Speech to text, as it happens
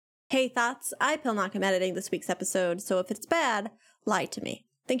Hey thoughts, I Pilnock am editing this week's episode, so if it's bad, lie to me.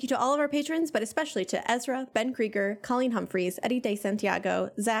 Thank you to all of our patrons, but especially to Ezra, Ben Krieger, Colleen Humphreys, Eddie De Santiago,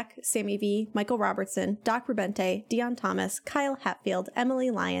 Zach, Sammy V, Michael Robertson, Doc Rubente, Dion Thomas, Kyle Hatfield,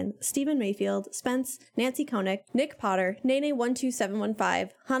 Emily Lyon, Stephen Mayfield, Spence, Nancy Koenig, Nick Potter, Nene12715,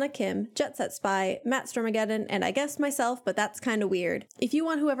 Hannah Kim, Jet Set Spy, Matt Stormageddon, and I guess myself, but that's kind of weird. If you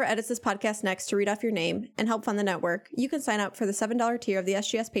want whoever edits this podcast next to read off your name and help fund the network, you can sign up for the $7 tier of the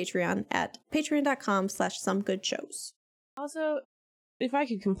SGS Patreon at patreon.com/somegoodshows. Also, if I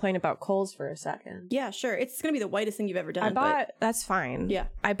could complain about Kohl's for a second. Yeah, sure. It's going to be the whitest thing you've ever done. That's fine. Yeah.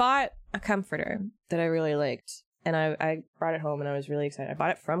 I bought a comforter that I really liked, and I brought it home, and I was really excited. I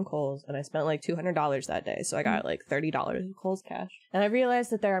bought it from Kohl's, and I spent like $200 that day, so I got like $30 of Kohl's cash. And I realized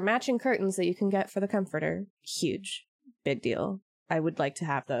that there are matching curtains that you can get for the comforter. Huge. Big deal. I would like to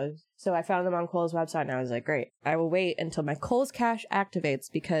have those. So I found them on Kohl's website, and I was like, great. I will wait until my Kohl's cash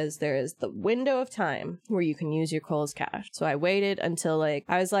activates, because there is the window of time where you can use your Kohl's cash. So I waited until I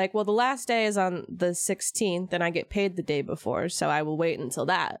was like, well, the last day is on the 16th, and I get paid the day before, so I will wait until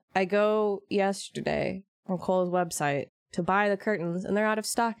that. I go yesterday on Kohl's website to buy the curtains, and they're out of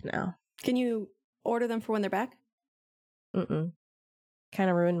stock now. Can you order them for when they're back? Kind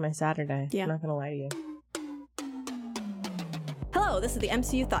of ruined my Saturday. Yeah. I'm not gonna lie to you. Hello, this is the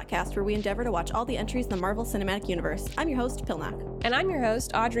MCU Thoughtcast, where we endeavor to watch all the entries in the Marvel Cinematic Universe. I'm your host, Pilnock. And I'm your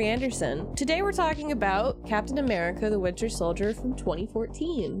host, Audrey Anderson. Today we're talking about Captain America: The Winter Soldier from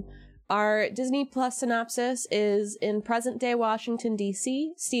 2014. Our Disney Plus synopsis is: in present-day Washington,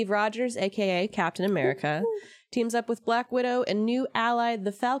 D.C., Steve Rogers, aka Captain America, teams up with Black Widow and new ally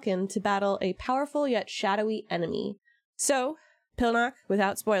the Falcon to battle a powerful yet shadowy enemy. So, Pilnock,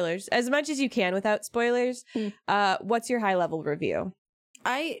 without spoilers, as much as you can without spoilers, what's your high-level review?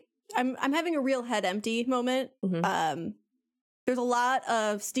 I'm having a real head empty moment. There's a lot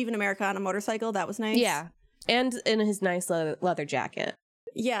of Stephen America on a motorcycle. That was nice. Yeah, and in his nice leather jacket.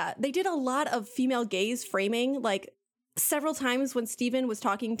 Yeah, they did a lot of female gaze framing. Like, several times when Stephen was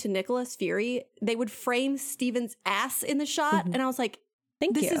talking to Nicholas Fury, they would frame Stephen's ass in the shot, and I was like,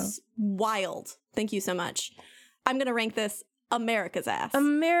 this is wild. Thank you so much. I'm going to rank this America's ass.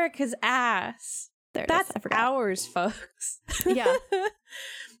 America's ass. There it That's is. I forgot. ours, folks. Yeah.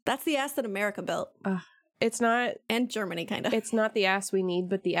 That's the ass that America built. It's not... And Germany, kind of. It's not the ass we need,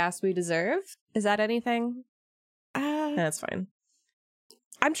 but the ass we deserve? Is that anything? That's fine.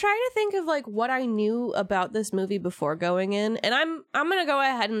 I'm trying to think of, like, what I knew about this movie before going in, and I'm gonna go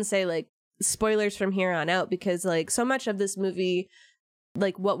ahead and say, like, spoilers from here on out, because, like, so much of this movie,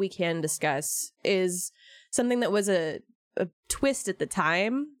 like, what we can discuss is something that was a twist at the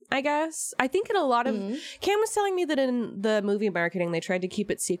time, I guess. I think in a lot of... Cam was telling me that in the movie marketing, they tried to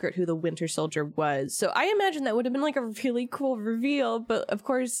keep it secret who the Winter Soldier was. So I imagine that would have been like a really cool reveal. But of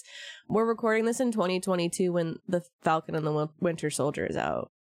course, we're recording this in 2022 when the Falcon and the Winter Soldier is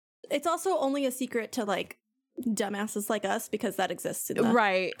out. It's also only a secret to, like, dumbasses like us, because that exists in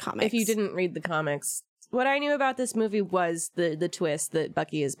the comics. If you didn't read the comics. What I knew about this movie was the twist that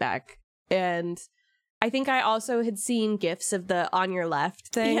Bucky is back. And I think I also had seen GIFs of the on your left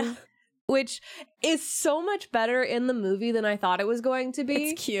thing, which is so much better in the movie than I thought it was going to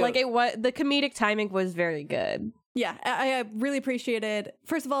be. It's cute. Like, the comedic timing was very good. Yeah, I really appreciated.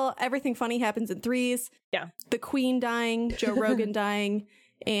 First of all, everything funny happens in threes. Yeah. The Queen dying, Joe Rogan dying,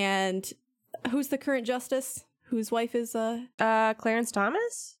 and who's the current justice? Whose wife is Clarence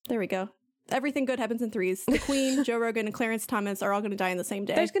Thomas? There we go. Everything good happens in threes. The Queen, Joe Rogan, and Clarence Thomas are all going to die in the same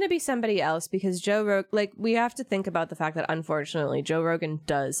day. There's going to be somebody else, because Joe Rogan, like, we have to think about the fact that, unfortunately, Joe Rogan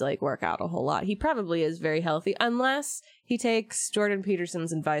does, like, work out a whole lot. He probably is very healthy, unless he takes Jordan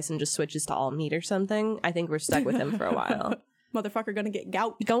Peterson's advice and just switches to all meat or something. I think we're stuck with him for a while. Motherfucker gonna get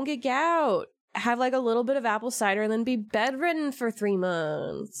gout. Don't get gout. Have, like, a little bit of apple cider and then be bedridden for 3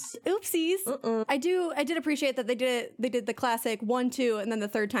 months. Oopsies. I did appreciate that they did the classic 1, 2, and then the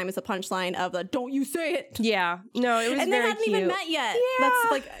third time is a punchline of the "don't you say it." Yeah. No, it was and very they hadn't cute. even met yet.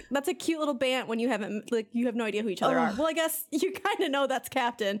 Yeah. That's a cute little bant when you haven't, like, you have no idea who each other are. Well, I guess you kind of know that's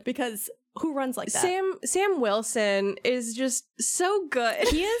Captain, because who runs like that? Sam Wilson is just so good.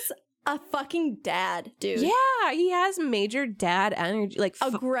 He is a fucking dad, dude. Yeah, he has major dad energy, like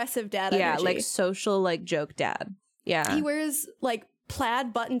aggressive dad energy. Yeah, like social, like, joke dad. Yeah. He wears, like,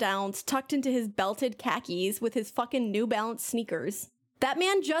 plaid button downs tucked into his belted khakis with his fucking New Balance sneakers. That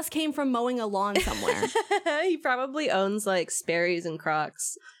man just came from mowing a lawn somewhere. He probably owns, like, Sperry's and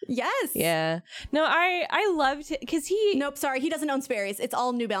Crocs. Yes. Yeah. No, I loved it because he... Nope, sorry. He doesn't own Sperry's. It's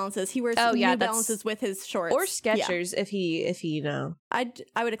all New Balances. He wears New Balances with his shorts. Or Skechers, if he, you know. I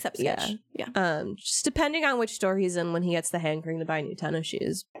would accept Sketch. Yeah. Just depending on which store he's in when he gets the hankering to buy new tennis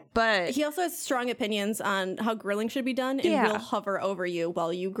shoes. but He also has strong opinions on how grilling should be done and Yeah. will hover over you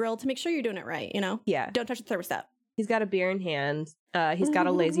while you grill to make sure you're doing it right, you know? yeah, Don't touch the thermostat. he's got a beer in hand. He's got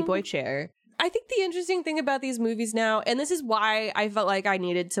a lazy boy chair. I think the interesting thing about these movies now, and this is why I felt like I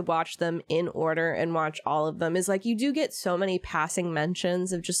needed to watch them in order and watch all of them, is like you do get so many passing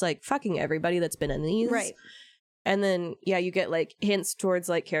mentions of just like fucking everybody that's been in these. Right. And then, yeah, you get like hints towards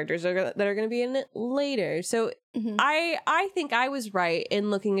like characters that are going to be in it later. So Mhm. I think I was right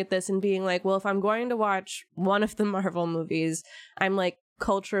in looking at this and being like, well, if I'm going to watch one of the Marvel movies, I'm like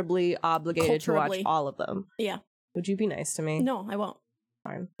culturally obligated to watch all of them. Yeah. Would you be nice to me? No, I won't.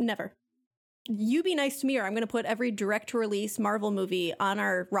 Fine. Never. You be nice to me, or I'm going to put every direct-to-release Marvel movie on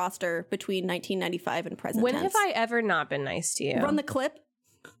our roster between 1995 and present When tense. have I ever not been nice to you? Run the clip?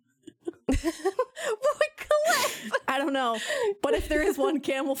 What clip? I don't know. But if there is one,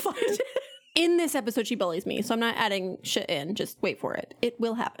 Cam will find it. In this episode, she bullies me, so I'm not adding shit in. Just wait for it. It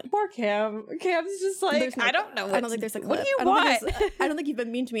will happen. Poor Cam. Cam's just like, There's no- I don't know. I don't think there's a clip. What do you I don't want? think there's- I don't think you've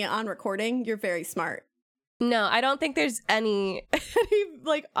been mean to me on recording. You're very smart. No, I don't think there's any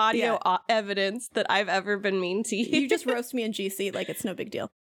like audio evidence that I've ever been mean to you. You just roast me in GC like it's no big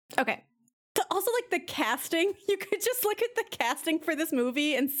deal. Okay. Also, like the casting, you could just look at the casting for this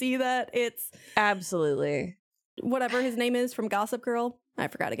movie and see that it's Absolutely. whatever his name is from Gossip Girl. I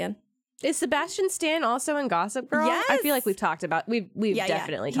forgot again. Is Sebastian Stan also in Gossip Girl? I feel like Yes! we've talked about we've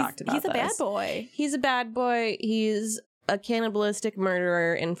definitely talked about He's a bad this. boy. He's a bad boy. He's a cannibalistic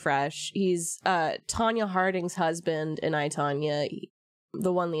murderer in Fresh. He's Tanya Harding's husband in I, Tanya,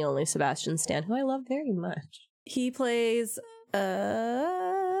 the one, the only Sebastian Stan, who I love very much. He plays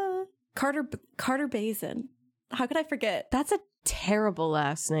Carter Bazin. How could I forget? That's a terrible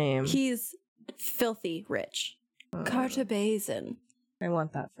last name. He's filthy rich. Carter Bazin. I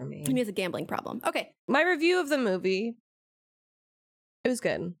want that for me. He has a gambling problem. Okay. My review of the movie, it was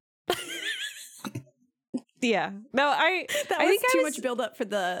good. Yeah. No, I That I was think I too was- much build up for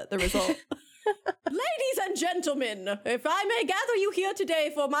the result. Ladies and gentlemen, if I may gather you here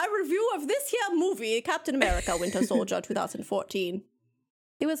today for my review of this here movie, Captain America Winter Soldier 2014.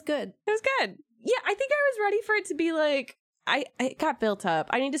 It was good. It was good. Yeah, I think I was ready for it to be like it got built up.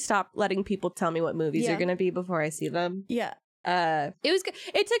 I need to stop letting people tell me what movies Yeah. are gonna be before I see them. Yeah. It was good.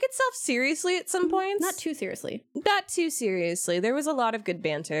 It took itself seriously at some points. Not too seriously. Not too seriously. There was a lot of good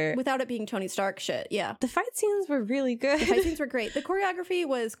banter. Without it being Tony Stark shit. Yeah. The fight scenes were really good. The fight scenes were great. The choreography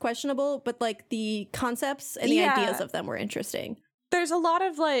was questionable, but like the concepts and the Yeah. ideas of them were interesting. There's a lot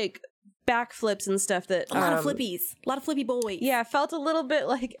of like backflips and stuff that A lot of flippies. A lot of flippy boys. Yeah, felt a little bit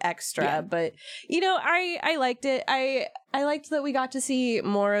like extra, Yeah. but you know, I liked it. I liked that we got to see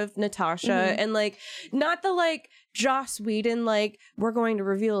more of Natasha Mhm. and like not the like Joss Whedon like we're going to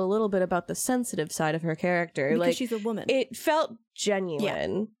reveal a little bit about the sensitive side of her character. Because like she's a woman. it felt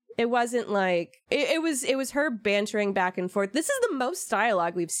genuine. It wasn't like it was her bantering back and forth. This is the most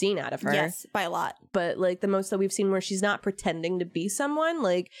dialogue we've seen out of her. Yes, by a lot. But like the most that we've seen where she's not pretending to be someone.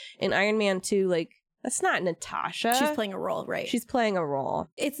 Like in Iron Man 2, like that's not Natasha. She's playing a role, right? She's playing a role.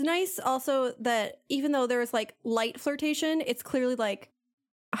 It's nice also that even though there's like light flirtation, it's clearly like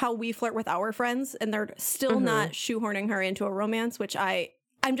how we flirt with our friends, and they're still Mhm. not shoehorning her into a romance, which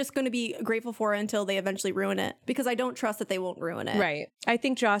I'm just going to be grateful for until they eventually ruin it, because I don't trust that they won't ruin it. Right. I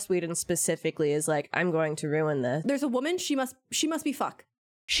think Joss Whedon specifically is like, I'm going to ruin this. There's a woman, she must be fuck.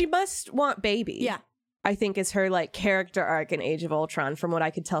 She must want baby. Yeah. I think is her like character arc in Age of Ultron from what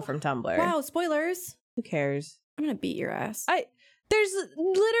I could tell from Tumblr. Wow, spoilers. Who cares? I'm going to beat your ass. There's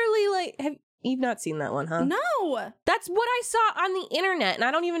literally like, you've not seen that one, huh? No. That's what I saw on the internet, and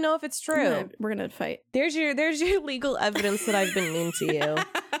I don't even know if it's true. We're going to fight. There's your legal evidence that I've been mean to you.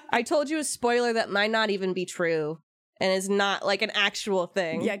 I told you a spoiler that might not even be true and is not like an actual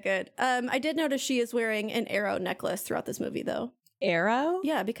thing. Yeah, good. I did notice she is wearing an arrow necklace throughout this movie, though. Arrow?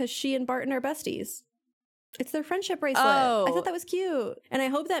 Yeah, because she and Barton are besties. It's their friendship bracelet. Oh. I thought that was cute. And I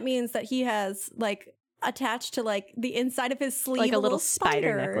hope that means that he has, like, attached to, like, the inside of his sleeve Like a little spider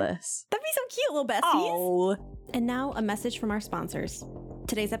spider necklace. That'd be so cute, little besties. Oh. And now, a message from our sponsors.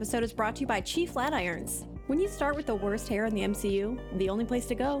 Today's episode is brought to you by Chief Flatirons. When you start with the worst hair in the MCU, the only place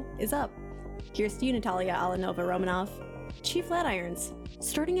to go is up. Here's to you, Natalia Alanova Romanov. Chief Flatirons,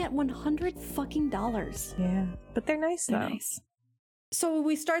 starting at $100 fucking dollars. Yeah. But they're nice though. They're nice. So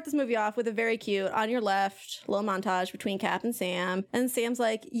we start this movie off with a very cute, on your left, little montage between Cap and Sam. And Sam's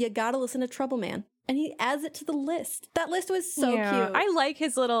like, you gotta listen to Trouble Man. And he adds it to the list. That list was so cute. I like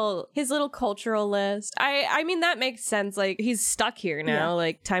his little cultural list. I mean that makes sense. Like he's stuck here now. Yeah.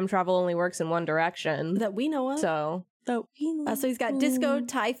 Like time travel only works in one direction. That we know of. So So he's got disco,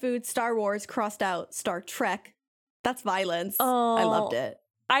 Thai food, Star Wars, crossed out, Star Trek. That's violence. Oh, I loved it.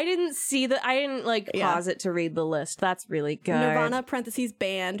 I didn't see that. I didn't pause it to read the list. That's really good. Nirvana parentheses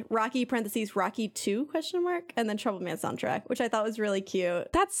band, Rocky parentheses Rocky 2 question mark, and then Trouble Man soundtrack, which I thought was really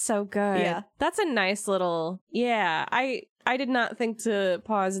cute. That's so good. Yeah. That's a nice little, I did not think to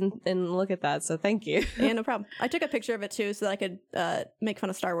pause and look at that, so thank you. Yeah, no problem. I took a picture of it too so that I could make fun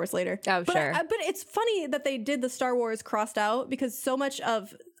of Star Wars later. Oh, sure. But it's funny that they did the Star Wars crossed out because so much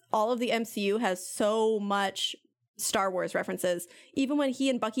of all of the MCU has so much Star Wars references. Even when he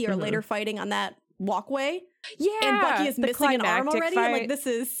and Bucky are later fighting on that walkway. Yeah. And Bucky is missing an arm already. Fight. Like, this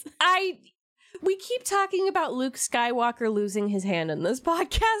is... We keep talking about Luke Skywalker losing his hand in this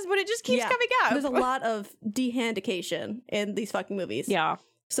podcast, but it just keeps coming up. There's a lot of dehandication in these fucking movies. Yeah.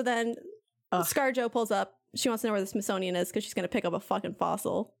 So then ScarJo pulls up. She wants to know where the Smithsonian is because she's going to pick up a fucking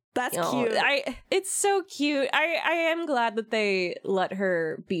fossil. That's cute. It's so cute. I am glad that they let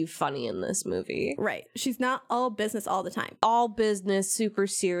her be funny in this movie. Right. She's not all business all the time. All business, super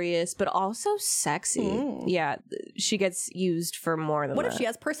serious, but also sexy. Yeah, she gets used for more than what that. if she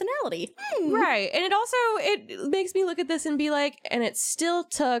has personality? Right. And it makes me look at this and be like, and it still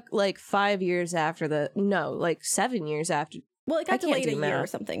took 5 years after 7 years after. Well, it got delayed a year or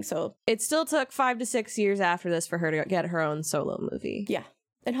something, so. It still took 5 to 6 years after this for her to get her own solo movie. Yeah.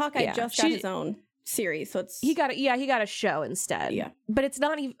 And Hawkeye just got his own series, so it's... He got a show instead. Yeah. But it's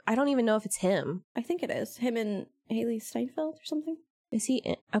not even... I don't even know if it's him. I think it is. Him and Haley Steinfeld or something. Is he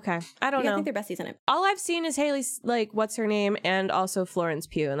in? Okay. I don't know. I think they're besties in it. All I've seen is Haley's, what's her name, and also Florence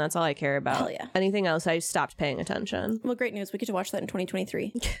Pugh, and that's all I care about. Hell yeah. Anything else, I stopped paying attention. Well, great news. We get to watch that in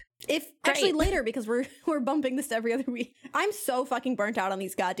 2023. Actually later, because we're bumping this every other week. I'm so fucking burnt out on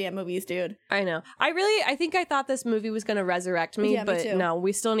these goddamn movies, dude. I know. I think I thought this movie was going to resurrect me, yeah, but me too. No,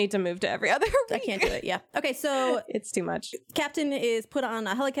 we still need to move to every other week. I can't do it, yeah. Okay, so... It's too much. Captain is put on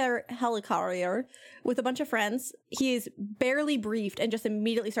a helicarrier with a bunch of friends. He is barely briefed and just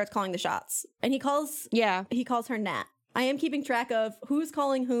immediately starts calling the shots. And he calls her Nat. I am keeping track of who's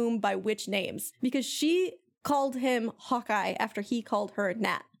calling whom by which names, because she called him Hawkeye after he called her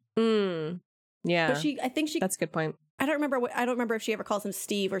Nat. Yeah. But that's a good point. I don't remember if she ever calls him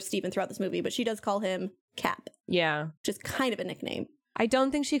Steve or Steven throughout this movie, but she does call him Cap. Yeah. Which is kind of a nickname. I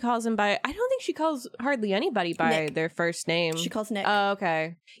don't think she calls hardly anybody by Nick. their first name. She calls Nick. Oh,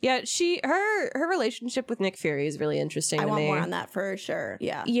 okay. Yeah, her relationship with Nick Fury is really interesting to me. I want more on that for sure.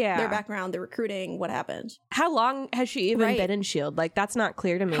 Yeah. Yeah. Their background, their recruiting, what happened. How long has she even been in S.H.I.E.L.D.? That's not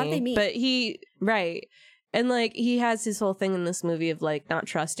clear to me. How'd they meet? But and he has his whole thing in this movie of not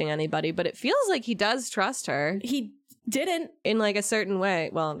trusting anybody, but it feels like he does trust her. He didn't. In a certain way.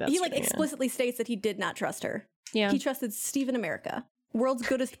 Well, that's he explicitly states that he did not trust her. Yeah. He trusted Stephen America. World's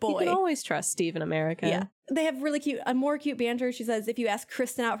goodest boy. You can always trust Stephen America. Yeah. They have really more cute banter. She says, if you ask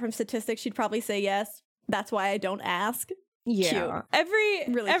Kristen out from statistics, she'd probably say yes. That's why I don't ask. Yeah. Cute.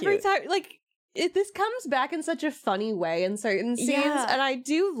 Every time, this comes back in such a funny way in certain scenes, and I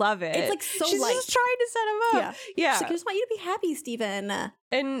do love it. It's so She's light. just trying to set him up. Yeah. She's like, I just want you to be happy, Stephen.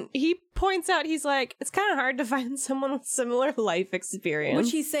 And he points out, he's like, it's kind of hard to find someone with similar life experience.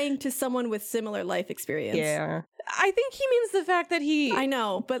 Which he's saying to someone with similar life experience. Yeah. I think he means the fact that I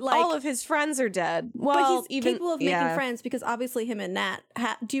know, but all of his friends are dead. Well, but he's capable of making friends because obviously him and Nat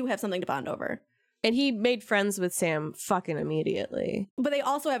do have something to bond over. And he made friends with Sam fucking immediately. But they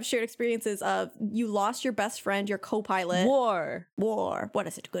also have shared experiences of you lost your best friend, your co-pilot. War. What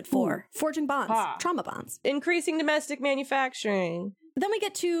is it good for? Ooh. Forging bonds. Trauma bonds. Increasing domestic manufacturing. Then we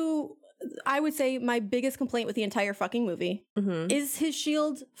get to, I would say, my biggest complaint with the entire fucking movie. Is his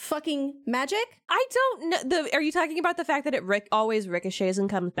shield fucking magic? I don't know. Are you talking about the fact that it always ricochets and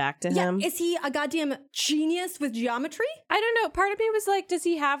comes back to him? Is he a goddamn genius with geometry? I don't know. Part of me was like, does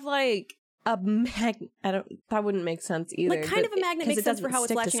he have a magnet? That wouldn't make sense either. Kind of a magnet makes sense for how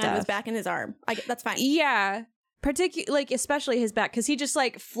it's latching onto his back and his arm. That's fine. Yeah. Especially his back, because he just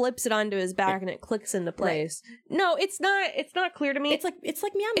flips it onto his back and it clicks into place. Right. No, it's not clear to me. It's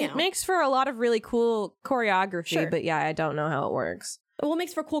like meow meow. It makes for a lot of really cool choreography, but yeah, I don't know how it works. Well, it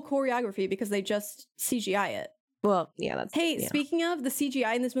makes for cool choreography because they just CGI it. Well, yeah, that's... Speaking of, the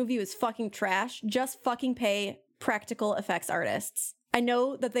CGI in this movie was fucking trash. Just fucking pay practical effects artists. I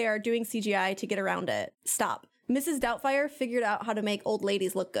know that they are doing CGI to get around it. Stop. Mrs. Doubtfire figured out how to make old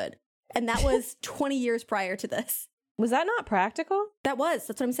ladies look good. And that was 20 years prior to this. Was that not practical? That's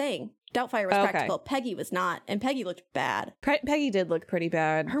what I'm saying. Doubtfire was practical. Peggy was not. And Peggy looked bad. Peggy did look pretty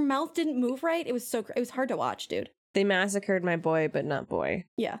bad. Her mouth didn't move right. It was hard to watch, dude. They massacred my boy, but not boy.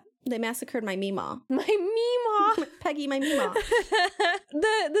 Yeah. They massacred my Meemaw. My Meemaw. Peggy, my Meemaw.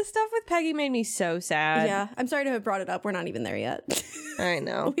 The stuff with Peggy made me so sad. Yeah, I'm sorry to have brought it up. We're not even there yet. I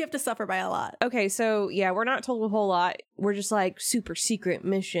know. We have to suffer by a lot. Okay, so yeah, we're not told a whole lot. We're just like super secret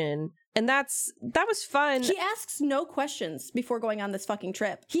mission. And that was fun. He asks no questions before going on this fucking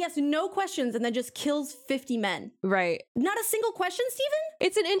trip. He asks no questions and then just kills 50 men. Right. Not a single question, Steven?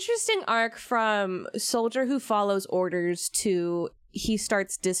 It's an interesting arc from soldier who follows orders to he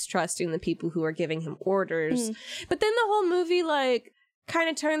starts distrusting the people who are giving him orders. But then the whole movie, like, kind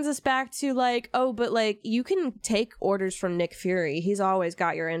of turns us back to, like, oh, but, like, you can take orders from Nick Fury. He's always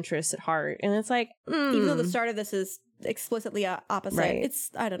got your interests at heart. And it's like, Even though the start of this is explicitly opposite. Right.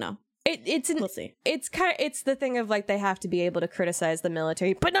 It's, I don't know. We'll see. It's the thing of like they have to be able to criticize the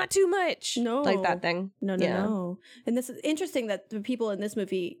military, but not too much. No, like that thing. No. And this is interesting that the people in this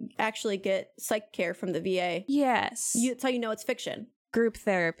movie actually get psych care from the VA. Yes, That's how you know it's fiction. Group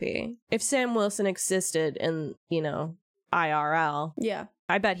therapy. If Sam Wilson existed in IRL, yeah,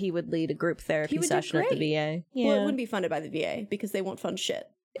 I bet he would lead a group therapy session at the VA. Yeah. Well, it wouldn't be funded by the VA because they won't fund shit.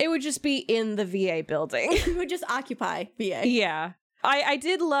 It would just be in the VA building. It would just occupy VA. Yeah. I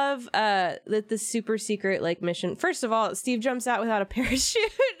did love that the super secret like mission. First of all, Steve jumps out without a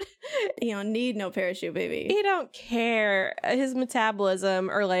parachute. You don't need no parachute, baby. He don't care. His metabolism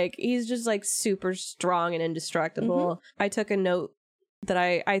or like he's just like super strong and indestructible. I took a note that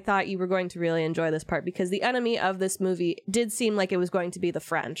I thought you were going to really enjoy this part because the enemy of this movie did seem like it was going to be the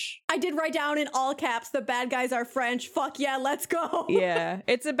French. I did write down in all caps, the bad guys are French. Fuck yeah, let's go. Yeah,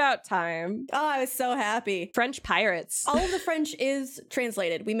 it's about time. Oh, I was so happy. French pirates. All of the French is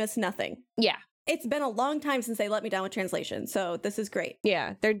translated. We miss nothing. Yeah. It's been a long time since they let me down with translation, so this is great.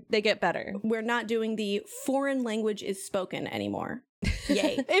 Yeah, they get better. We're not doing the foreign language is spoken anymore.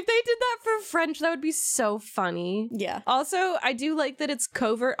 Yay. If they did that for French, that would be so funny. Yeah. Also, I do like that it's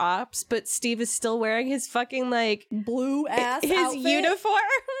covert ops, but Steve is still wearing his fucking like blue ass his outfit. uniform.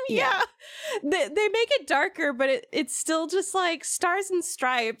 Yeah. They make it darker, but it's still just like stars and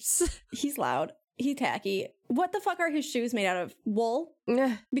stripes. He's loud. He's tacky. What the fuck are his shoes made out of? Wool?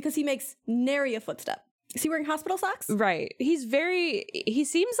 Because he makes nary a footstep. Is he wearing hospital socks? Right. He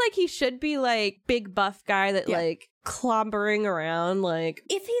seems like he should be like big buff guy that like clombering around like.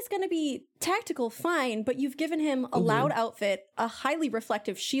 If he's gonna be tactical, fine, but you've given him a loud outfit, a highly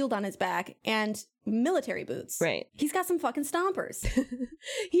reflective shield on his back, and military boots. Right. He's got some fucking stompers.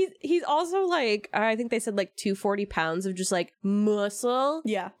 He's also like, I think they said like 240 pounds of just like muscle.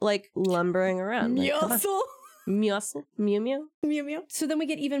 Yeah. Like lumbering around. Muscle. Muscle. Mew mew. Mew mew. So then we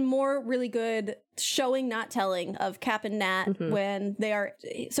get even more really good showing, not telling of Cap and Nat when they are.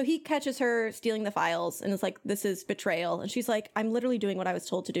 So he catches her stealing the files and is like, this is betrayal. And she's like, I'm literally doing what I was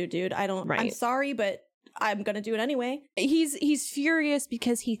told to do, dude. I'm sorry, but I'm gonna do it anyway. He's furious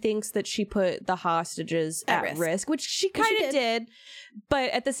because he thinks that she put the hostages at risk, which she kind of did.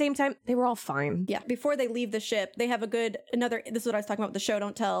 But at the same time, they were all fine. Yeah. Before they leave the ship, they have this is what I was talking about with the show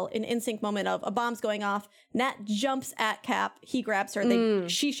don't tell, an in-sync moment of a bomb's going off. Nat jumps at Cap. He grabs her.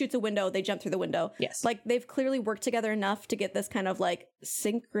 She shoots a window. They jump through the window. Yes. Like they've clearly worked together enough to get this kind of like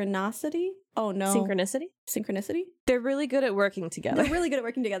synchronicity. Oh no. Synchronicity? They're really good at working together. They're really good at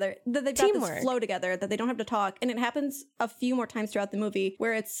working together. That they've got this flow together, that they don't have to talk. And it happens a few more times throughout the movie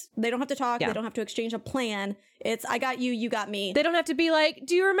where they don't have to talk, they don't have to exchange a plan. It's I got you, you got me. They don't have to be like,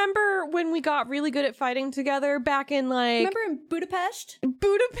 do you remember when we got really good at fighting together back in like... Remember in Budapest?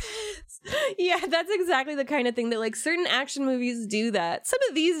 Yeah, that's exactly the kind of thing that like certain action movies do that. Some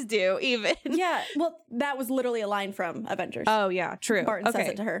of these do even. Yeah, well, that was literally a line from Avengers. Oh yeah, true. Barton says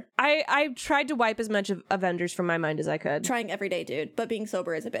it to her. I tried to wipe as much of Avengers from my mind as I could. Trying every day, dude, but being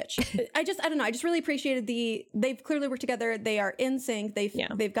sober is a bitch. I don't know. I just really appreciated they've clearly worked together. They are in sync.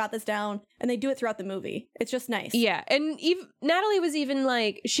 They've got this down and they do it throughout the movie. It's just nice. Yeah. And Natalie was even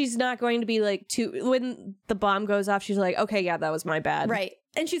like, she's not going to be like when the bomb goes off, she's like, okay, yeah, that was my bad. Right.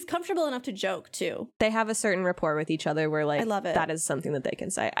 And she's comfortable enough to joke too. They have a certain rapport with each other where like I love it. That is something that they can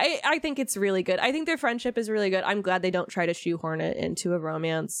say. I think it's really good. I think their friendship is really good. I'm glad they don't try to shoehorn it into a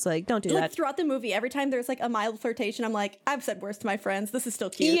romance. Like, don't do that. Throughout the movie, every time there's like a mild flirtation, I'm like, I've said worse to my friends. This is still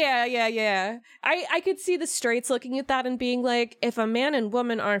cute. Yeah. I could see the straights looking at that and being like, if a man and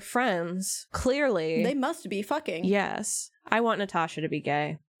woman are friends, clearly they must be fucking. Yes. I want Natasha to be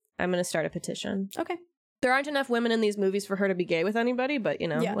gay. I'm going to start a petition. Okay. There aren't enough women in these movies for her to be gay with anybody, but,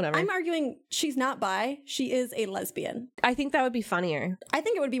 whatever. I'm arguing she's not bi. She is a lesbian. I think that would be funnier. I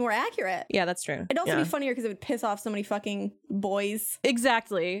think it would be more accurate. Yeah, that's true. It'd also be funnier because it would piss off so many fucking boys.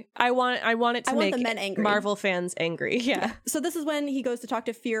 Exactly. I want it to make the men angry. Marvel fans angry. Yeah. So this is when he goes to talk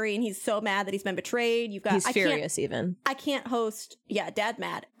to Fury and he's so mad that he's been betrayed. He's furious even. I can't host, dad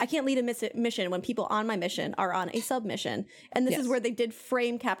mad. I can't lead a mission when people on my mission are on a submission. And this is where they did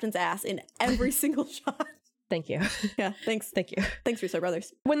frame Captain's ass in every single shot. Thank you. Yeah, thanks. Thank you. Thanks, Russo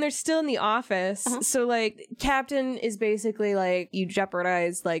brothers. When they're still in the office, so like Captain is basically like, you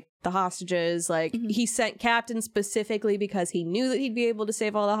jeopardize like the hostages. Like he sent Captain specifically because he knew that he'd be able to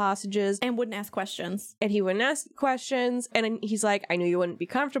save all the hostages. And wouldn't ask questions. And he wouldn't ask questions. And he's like, I knew you wouldn't be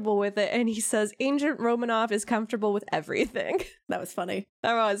comfortable with it. And he says, Agent Romanoff is comfortable with everything. That was funny.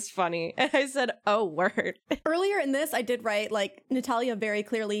 That was funny. And I said, oh, word. Earlier in this, I did write, like, Natalia very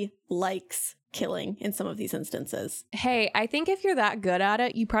clearly likes killing in some of these instances. Hey, I think if you're that good at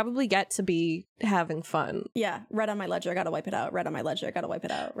it, you probably get to be having fun. Yeah, red on my ledger, gotta wipe it out. Red on my ledger, gotta wipe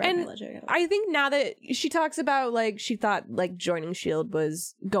it out. Red on my ledger, gotta wipe it out. I think now that she talks about, like, she thought, like, joining S.H.I.E.L.D.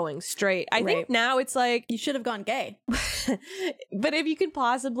 was going straight. I think now it's like... You should have gone gay. But if you could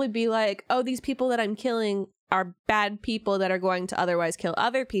possibly be like, oh, these people that I'm killing are bad people that are going to otherwise kill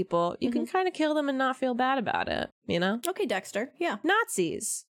other people, you can kind of kill them and not feel bad about it, you know? Okay, Dexter. Yeah.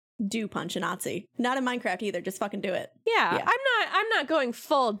 Nazis. Do punch a Nazi. Not in Minecraft either. Just fucking do it. Yeah. I'm not going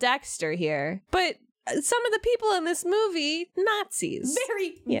full Dexter here, but some of the people in this movie, Nazis.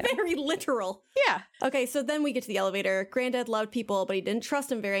 Very literal. Yeah. Okay, so then we get to the elevator. Granddad loved people, but he didn't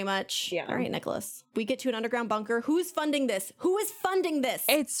trust him very much. Yeah. All right, Nicholas. We get to an underground bunker. Who's funding this? Who is funding this?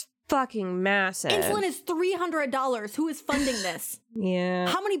 It's fucking massive. Insulin is $300. Who is funding this? Yeah.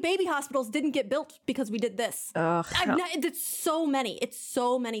 How many baby hospitals didn't get built because we did this? Ugh. It's so many. It's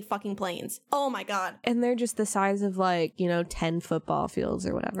so many fucking planes. Oh my God. And they're just the size of, like, 10 football fields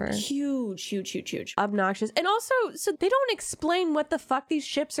or whatever. Huge. Obnoxious. And also, so they don't explain what the fuck these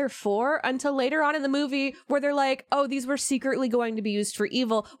ships are for until later on in the movie where they're like, oh, these were secretly going to be used for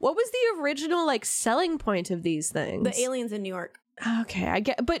evil. What was the original, like, selling point of these things? The aliens in New York. Okay, I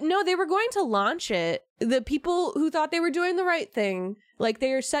get, but no, they were going to launch it. The people who thought they were doing the right thing, like,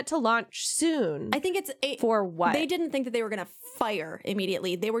 they are set to launch soon. I think for what? They didn't think that they were going to fire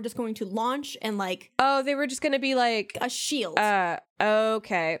immediately. They were just going to launch and, like, oh, they were just going to be like a shield.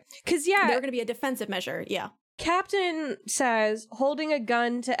 Okay, because they were going to be a defensive measure. Yeah. Captain says holding a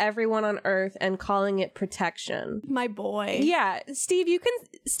gun to everyone on Earth and calling it protection. My boy. Yeah, Steve, you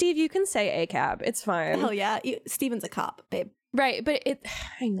can say ACAB. It's fine. Hell yeah, Steven's a cop, babe. Right, but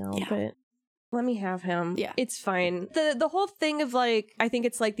I know, but let me have him. Yeah. It's fine. The whole thing of, like, I think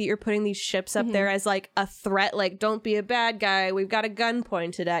it's like that you're putting these ships up there as, like, a threat, like, don't be a bad guy, we've got a gun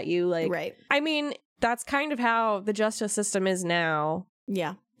pointed at you, like, right. I mean, that's kind of how the justice system is now.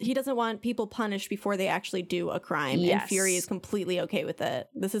 Yeah. He doesn't want people punished before they actually do a crime. Yes. And Fury is completely okay with it.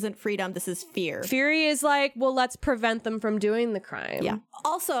 This isn't freedom, this is fear. Fury is like, well, let's prevent them from doing the crime. Yeah.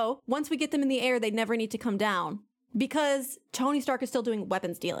 Also, once we get them in the air, they never need to come down. Because Tony Stark is still doing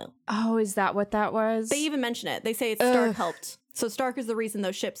weapons dealing. Oh, is that what that was? They even mention it. They say Stark helped. So Stark is the reason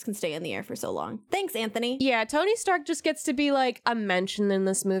those ships can stay in the air for so long. Thanks, Anthony. Yeah, Tony Stark just gets to be, like, a mention in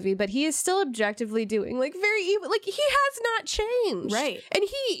this movie, but he is still objectively doing, like, very evil. Like, he has not changed. Right. And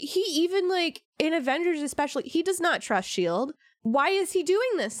he even, like, in Avengers especially, he does not trust S.H.I.E.L.D. Why is he doing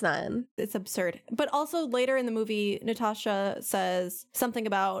this then? It's absurd. But also later in the movie, Natasha says something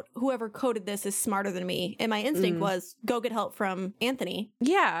about whoever coded this is smarter than me. And my instinct was go get help from Anthony.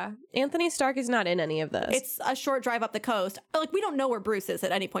 Yeah. Anthony Stark is not in any of this. It's a short drive up the coast. Like, we don't know where Bruce is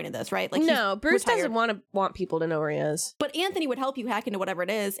at any point in this, right? Like, no, Bruce doesn't want people to know where he is. But Anthony would help you hack into whatever it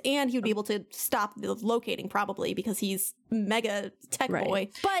is, and he would be able to stop the locating probably because he's mega tech boy.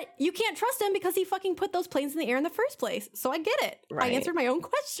 But you can't trust him because he fucking put those planes in the air in the first place. So I get it. Right. I answered my own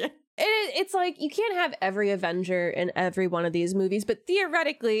question. It's like, you can't have every Avenger in every one of these movies, but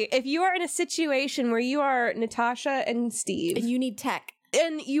theoretically, if you are in a situation where you are Natasha and Steve, and you need tech,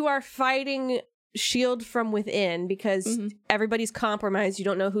 and you are fighting S.H.I.E.L.D. from within because everybody's compromised, you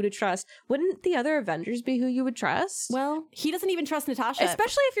don't know who to trust, wouldn't the other Avengers be who you would trust? Well, he doesn't even trust Natasha.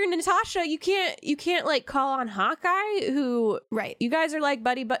 Especially if you're Natasha, you can't like call on Hawkeye, who you guys are like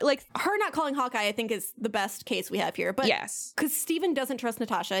buddy, but like her not calling Hawkeye, I think, is the best case we have here. But yes, because Steven doesn't trust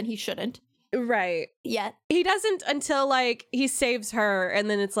Natasha, and he shouldn't. Right. Yet. He doesn't until, like, he saves her, and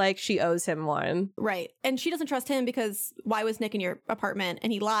then it's like she owes him one. Right. And she doesn't trust him because why was Nick in your apartment?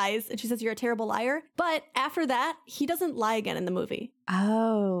 And he lies, and she says you're a terrible liar. But after that, he doesn't lie again in the movie.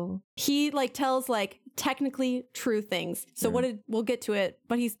 Oh. He, like, tells, like, technically true things. So we'll get to it,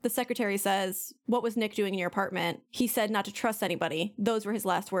 but the secretary says, what was Nick doing in your apartment? He said not to trust anybody. Those were his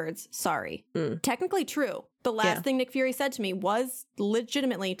last words. Sorry. Technically true. The last thing Nick Fury said to me was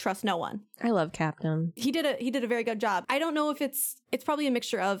legitimately trust no one. I love Captain. He did a very good job. I don't know if it's probably a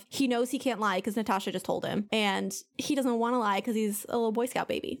mixture of he knows he can't lie because Natasha just told him, and he doesn't want to lie because he's a little Boy Scout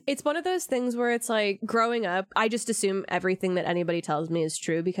baby. It's one of those things where it's like, growing up, I just assume everything that anybody tells me is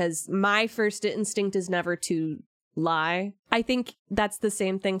true because my first instinct is never to lie. I think that's the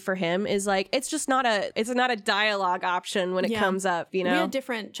same thing for him, is like, it's not a dialogue option when it comes up, you know? We had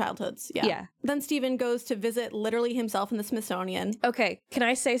different childhoods. Yeah. Then Steven goes to visit literally himself in the Smithsonian. Okay, can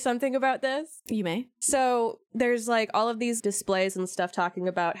I say something about this? You may. So there's like all of these displays and stuff talking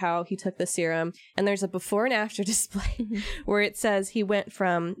about how he took the serum, and there's a before and after display where it says he went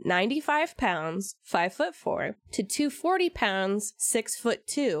from 95 pounds, 5'4", to 240 pounds,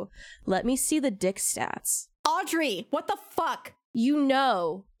 6'2". Let me see the dick stats. Audrey, what the fuck? You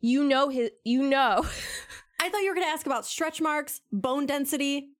know. I thought you were going to ask about stretch marks, bone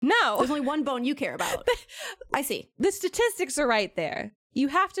density. No. There's only one bone you care about. I see. The statistics are right there. You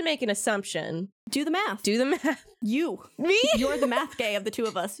have to make an assumption. Do the math. Do the math. You. Me? You're the math gay of the two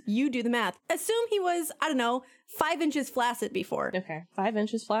of us. You do the math. Assume he was, I don't know, 5 inches flaccid before. Okay. 5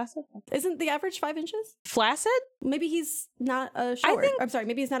 inches flaccid? Isn't the average 5 inches? Flaccid? Maybe he's not a shower. I'm sorry,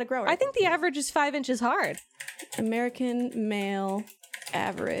 maybe he's not a grower. I think the average is 5 inches hard. American male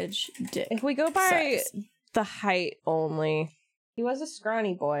average dick. If we go by size. the height only, he was a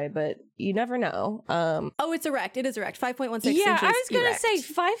scrawny boy, but you never know. Oh, it's erect. It is erect. 5.16 inches. Yeah, I was gonna erect. say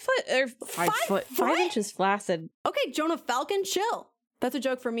 5 foot or 5 foot, 5 inches flaccid. Okay, Jonah Falcon, chill. That's a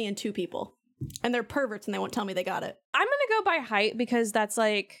joke for me and 2 people. And they're perverts and they won't tell me they got it. I'm gonna go by height because that's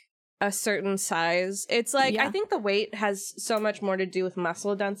like a certain size. It's like, I think the weight has so much more to do with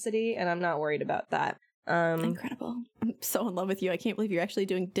muscle density, and I'm not worried about that. Incredible. I'm so in love with you. I can't believe you're actually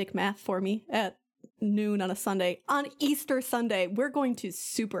doing dick math for me at noon on a Sunday. On Easter Sunday, we're going to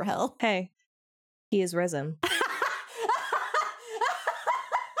super hell. Hey, he is risen.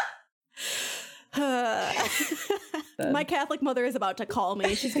 My Catholic mother is about to call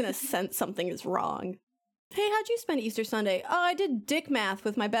me. She's gonna sense something is wrong. Hey, how'd you spend Easter Sunday? Oh, I did dick math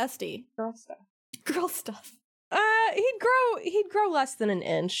with my bestie. Girl stuff. Girl stuff. He'd grow less than an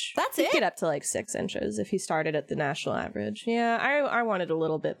inch. That's He'd it? get up to like 6 inches if he started at the national average. Yeah, I wanted a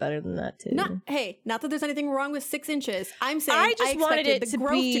little bit better than that too. Not that there's anything wrong with 6 inches. I'm saying I just wanted it the to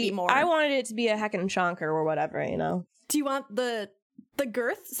growth to be more. I wanted it to be a heckin' chonker or whatever, you know. Do you want the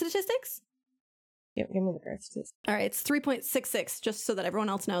girth statistics? Give me the girth statistics. All right, it's 3.66, just so that everyone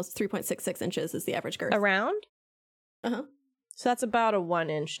else knows. 3.66 inches is the average girth. Around? Uh-huh. So that's about a 1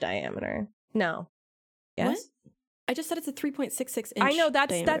 inch diameter. No. Yes? What? I just said it's a 3.66 inch I know,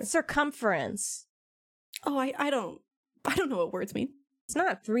 diameter. that's circumference. Oh, I don't know what words mean. It's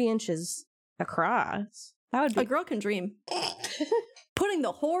not 3 inches across. That would be... A girl can dream. Putting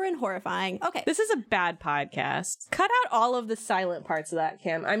the horror in horrifying. Okay. This is a bad podcast. Cut out all of the silent parts of that,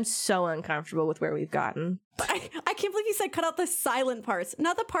 Kim. I'm so uncomfortable with where we've gotten. I can't believe you said cut out the silent parts.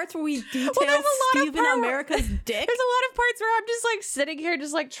 Not the parts where we detail there's a lot of Stephen America's dick. There's a lot of parts where I'm just like sitting here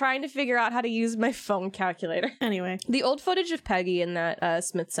just like trying to figure out how to use my phone calculator. Anyway. The old footage of Peggy in that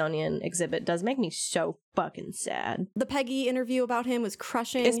Smithsonian exhibit does make me so fucking sad. The Peggy interview about him was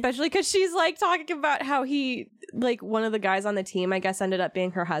crushing. Especially because she's like talking about how he, like, one of the guys on the team, I guess, ended up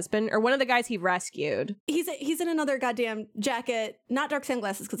being her husband, or one of the guys he rescued. He's in another goddamn jacket, not dark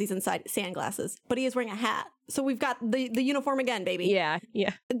sunglasses because he's inside sunglasses, but he is wearing a hat. So we've got the uniform again, baby. Yeah.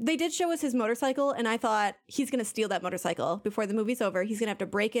 They did show us his motorcycle, and I thought he's going to steal that motorcycle before the movie's over. He's going to have to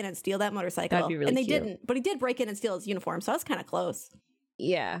break in and steal that motorcycle. That'd be really and they cute. didn't, but he did break in and steal his uniform, so I was kind of close.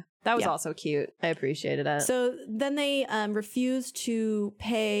 Yeah. That was also cute. I appreciated it. So then they refused to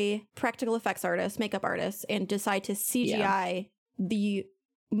pay practical effects artists, makeup artists, and decide to CGI the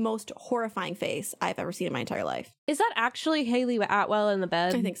most horrifying face I've ever seen in my entire life. Is that actually Haley Atwell in the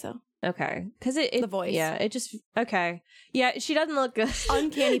bed? I think so. Okay. Because it The voice. Yeah, it just... Okay. Yeah, she doesn't look good.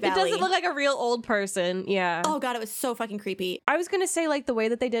 Uncanny It Valley. doesn't look like a real old person. Yeah. Oh god, it was so fucking creepy. I was going to say, like, the way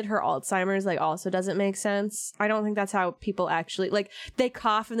that they did her Alzheimer's, like, also doesn't make sense. I don't think that's how people actually... Like, they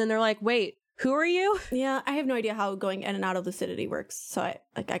cough and then they're like, wait, who are you? Yeah, I have no idea how going in and out of lucidity works, so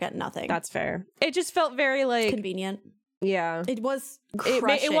I got nothing. That's fair. It just felt very, like... convenient. Yeah. It was It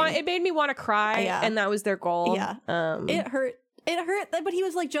crushing. made me want to cry, and that was their goal. Yeah. It It hurt, but he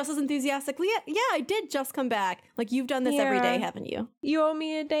was like just as enthusiastically. Yeah, I did just come back. Like, you've done this every day, haven't you? You owe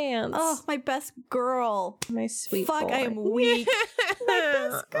me a dance. Oh, my best girl. My sweet Fuck, boy. I am weak. My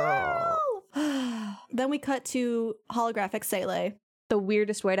best girl. Then we cut to holographic Sele. The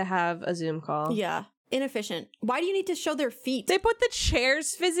weirdest way to have a Zoom call. Yeah. Inefficient. Why do you need to show their feet? They put the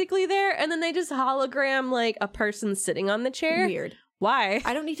chairs physically there, and then they just hologram, like, a person sitting on the chair. Weird. Why?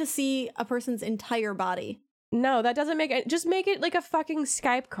 I don't need to see a person's entire body. No, that doesn't make it. Just make it like a fucking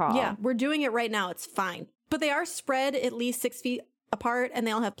Skype call. Yeah, we're doing it right now. It's fine. But they are spread at least 6 feet apart, and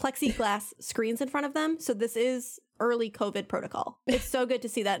they all have plexiglass screens in front of them. So this is early COVID protocol. It's so good to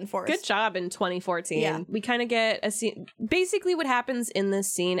see that enforced. Good job in 2014. Yeah. We kind of get a scene. Basically, what happens in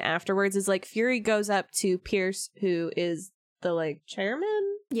this scene afterwards is like Fury goes up to Pierce, who is the like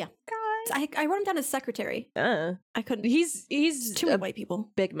chairman. Yeah. Guy. I wrote him down as secretary. I couldn't. He's Too many white people.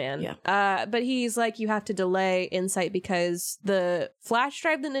 Big man. Yeah. But he's like, you have to delay Insight because the flash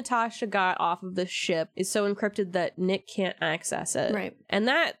drive that Natasha got off of the ship is so encrypted that Nick can't access it. Right. And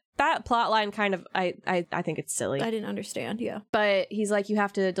that plot line kind of, I think it's silly. I didn't understand. Yeah. But he's like, you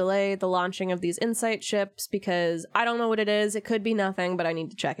have to delay the launching of these Insight ships because I don't know what it is. It could be nothing, but I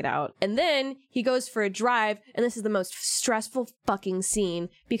need to check it out. And then he goes for a drive, and this is the most stressful fucking scene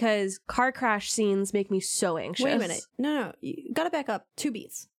because car crash scenes make me so anxious. Wait a minute. No. You gotta back up 2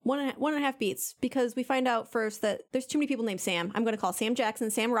 beats. One and a half beats, because we find out first that there's too many people named Sam. I'm going to call Sam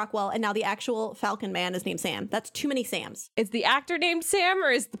Jackson, Sam Rockwell, and now the actual Falcon man is named Sam. That's too many Sams. Is the actor named Sam or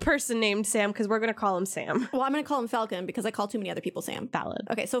is the person named Sam? Because we're going to call him Sam. Well, I'm going to call him Falcon because I call too many other people Sam. Valid.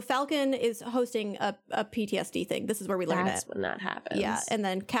 Okay, so Falcon is hosting a PTSD thing. This is where we learn That's it. when that happens. Yeah, and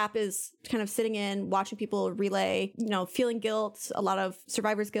then Cap is kind of sitting in, watching people relay, feeling guilt, a lot of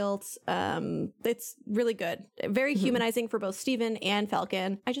survivor's guilt. It's really good. Very humanizing for both Steven and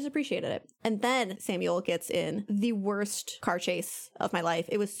Falcon. I just appreciated it. And then Samuel gets in the worst car chase of my life.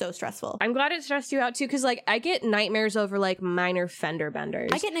 It was so stressful. I'm glad it stressed you out too, because like I get nightmares over like minor fender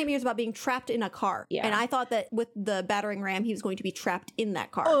benders. I get nightmares about being trapped in a car. Yeah. And I thought that with the battering ram, he was going to be trapped in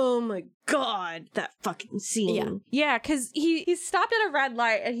that car. Oh my god, that fucking scene. Yeah, because he stopped at a red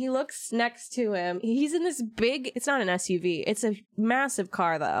light and he looks next to him. He's in this big, it's not an SUV, it's a massive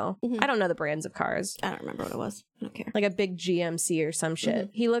car though. I don't know the brands of cars. I don't remember what it was. I don't care. Like a big GMC or some shit.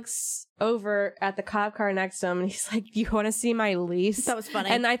 He looks over at the cop car next to him and he's like, you want to see my lease? That was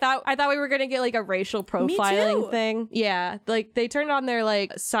funny. And I thought we were gonna get like a racial profiling thing. Yeah, like they turned on their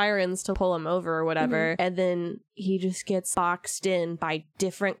like sirens to pull him over or whatever, and then he just gets boxed in by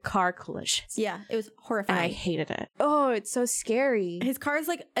different car collisions. Yeah, it was horrifying. And I hated it. Oh, it's so scary. His car is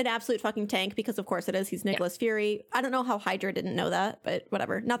like an absolute fucking tank because of course it is. He's Nicholas Fury. I don't know how Hydra didn't know that, but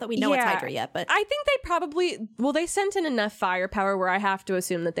whatever. Not that we know it's Hydra yet, but I think they probably, they sent in enough firepower where I have to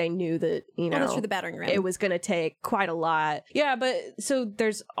assume that they knew that, that's for the battering ram. It was going to take quite a lot. Yeah, but so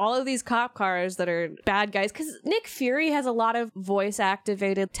there's all of these cop cars that are bad guys because Nick Fury has a lot of voice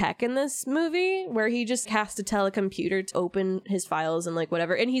activated tech in this movie where he just has to tell a computer to open his files and like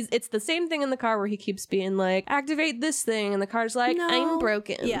whatever. And it's the same thing in the car where he keeps being like, activate this thing. And the car's like, No. I'm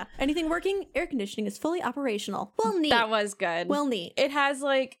broken. Yeah. Anything working? Air conditioning is fully operational. Well, neat. That was good. Well, neat. It has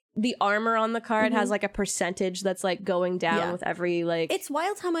like the armor on the car. It has like a percentage that's like going down with every like. It's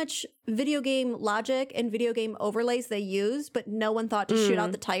wild how much video game logic and video game overlays they use, but no one thought to shoot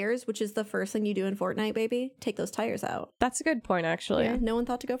out the tires, which is the first thing you do in Fortnite, baby. Take those tires out. That's a good point, actually. Yeah, no one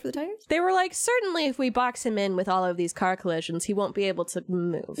thought to go for the tires? They were like, certainly if we box him in with all of these car collisions, he won't be able to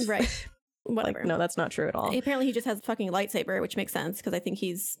move. Right. Whatever. Like, no, that's not true at all. Apparently he just has a fucking lightsaber, which makes sense because I think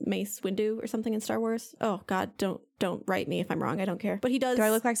he's Mace Windu or something in Star Wars. Oh God, don't write me if I'm wrong. I don't care. But he does. Do I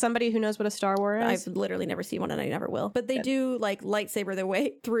look like somebody who knows what a Star Wars is? I've literally never seen one and I never will. But they do like lightsaber their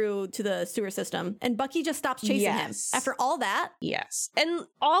way through to the sewer system, and Bucky just stops chasing him after all that. Yes, and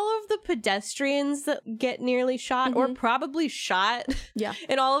all of the pedestrians that get nearly shot or probably shot. Yeah,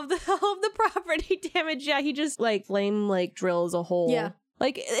 and all of the property damage. Yeah, he just like flame like drills a hole. Yeah.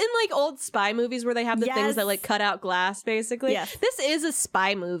 Like in like old spy movies where they have the things that like cut out glass, basically. Yes. This is a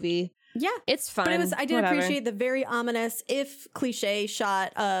spy movie. Yeah. It's fun. But I did appreciate the very ominous, if cliche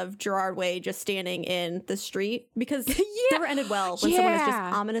shot of Gerard Way just standing in the street, because it never ended well when someone is just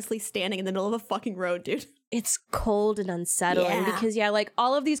ominously standing in the middle of a fucking road, dude. It's cold and unsettling because like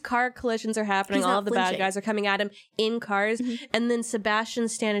all of these car collisions are happening. All of the bad guys are coming at him in cars. And then Sebastian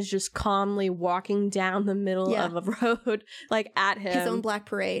Stan is just calmly walking down the middle of a road, like at him. His own black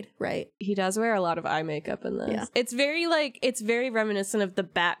parade, right? He does wear a lot of eye makeup in this. Yeah. It's very reminiscent of the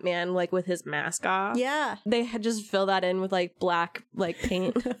Batman, like with his mask off. Yeah. They had just fill that in with like black, like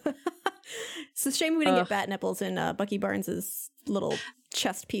paint. It's a shame we didn't get bat nipples in Bucky Barnes's little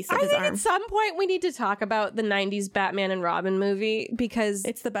chest piece of his arm. At some point we need to talk about the 90s Batman and Robin movie because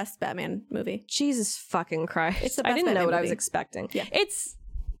it's the best Batman movie. Jesus fucking Christ. It's the best I didn't Batman know what movie. I was expecting. Yeah.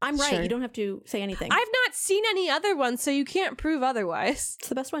 I'm right. Sure. You don't have to say anything. I've not seen any other ones, so you can't prove otherwise. It's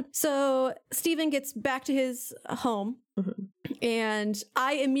the best one. So Steven gets back to his home, and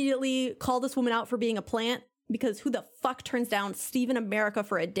I immediately call this woman out for being a plant, because who the fuck turns down Steven America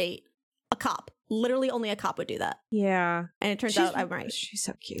for a date? A cop. literally only a cop would do that. Yeah. And it turns out I'm right. She's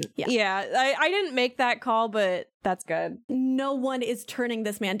so cute. Yeah. Yeah. I didn't make that call, but that's good. No one is turning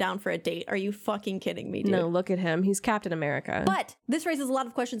this man down for a date. Are you fucking kidding me, dude? No, look at him. He's Captain America. But this raises a lot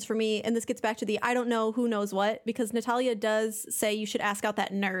of questions for me, and this gets back to the I don't know who knows what, because Natalia does say you should ask out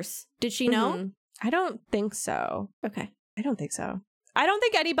that nurse. Did she know? Mhm. I don't think so. Okay. I don't think so. I don't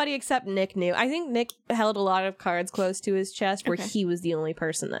think anybody except Nick knew. I think Nick held a lot of cards close to his chest where he was the only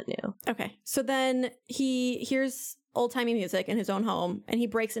person that knew. Okay. So then he hears old-timey music in his own home, and he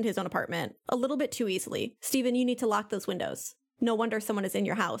breaks into his own apartment a little bit too easily. Steven, you need to lock those windows. No wonder someone is in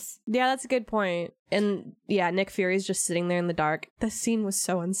your house. Yeah, that's a good point. And yeah, Nick Fury's just sitting there in the dark. The scene was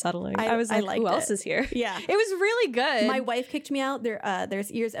so unsettling. I was like, who else is here? Yeah. It was really good. My wife kicked me out.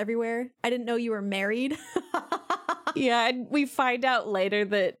 There's ears everywhere. I didn't know you were married. Yeah, and we find out later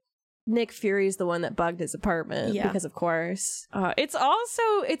that Nick Fury's the one that bugged his apartment because, of course, it's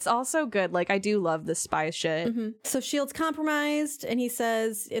also good. Like, I do love the spy shit. Mm-hmm. So Shield's compromised, and he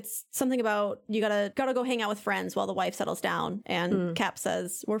says it's something about you gotta go hang out with friends while the wife settles down. And Cap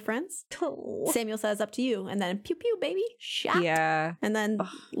says, "We're friends." Samuel says, "Up to you." And then pew pew, baby, shot. Yeah. And then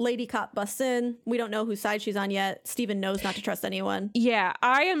Lady Cop busts in. We don't know whose side she's on yet. Steven knows not to trust anyone. Yeah,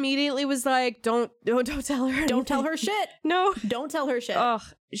 I immediately was like, don't tell her. Don't tell her shit. No, don't tell her shit. Ugh.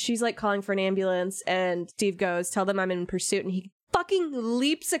 She's like calling for an ambulance, and Steve goes, "Tell them I'm in pursuit," and he fucking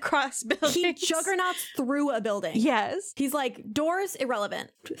leaps across buildings. He juggernauts through a building. Yes. He's like, doors irrelevant.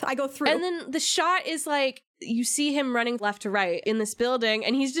 I go through. And then the shot is like, you see him running left to right in this building,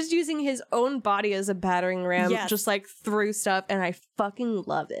 and he's just using his own body as a battering ram, just like through stuff, and I fucking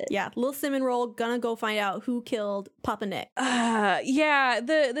love it. Yeah, Lil Cinnamon Roll gonna go find out who killed Papa Nick. Yeah,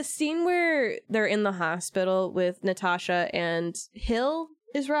 the scene where they're in the hospital with Natasha and Hill.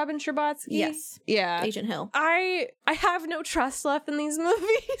 Is Robin Scherbatsky? Yes. Yeah. Agent Hill. I have no trust left in these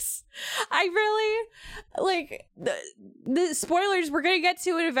movies. I really, like, the spoilers, we're gonna get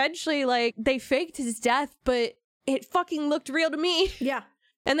to it eventually, like, they faked his death, but it fucking looked real to me. Yeah.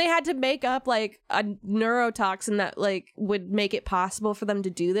 And they had to make up, like, a neurotoxin that, like, would make it possible for them to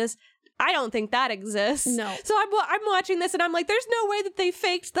do this. I don't think that exists. No. So I'm watching this and I'm like, there's no way that they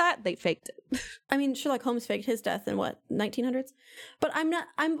faked that. They faked it. I mean, Sherlock Holmes faked his death in what, 1900s? But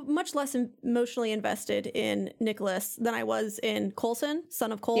I'm much less emotionally invested in Nicholas than I was in Coulson,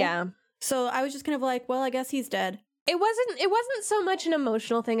 son of Cole. Yeah. So I was just kind of like, well, I guess he's dead. It wasn't so much an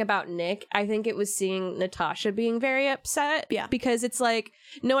emotional thing about Nick. I think it was seeing Natasha being very upset. Yeah. Because it's like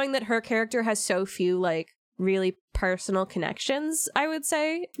knowing that her character has so few, like, really personal connections, I would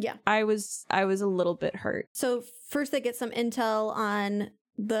say. Yeah. I was a little bit hurt. So first they get some intel on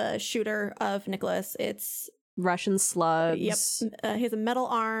the shooter of Nicholas. It's Russian slugs. Yep. He has a metal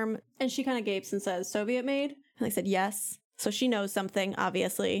arm, and she kind of gapes and says, "Soviet made?" And they said yes. So she knows something,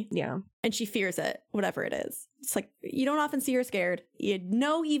 obviously. Yeah. And she fears it, whatever it is. It's like, you don't often see her scared. You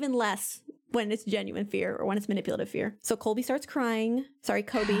know even less when it's genuine fear or when it's manipulative fear. So Colby starts crying. Sorry,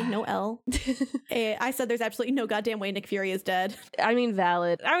 Kobe, no L. I said there's absolutely no goddamn way Nick Fury is dead. I mean,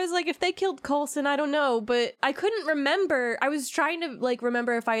 valid. I was like, if they killed Coulson, I don't know, but I couldn't remember. I was trying to, like,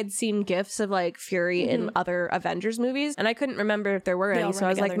 remember if I had seen gifs of, like, Fury in other Avengers movies, and I couldn't remember if there were any, so I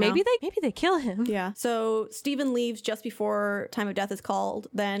was like, maybe they kill him. Yeah. So Steven leaves just before time of death is called,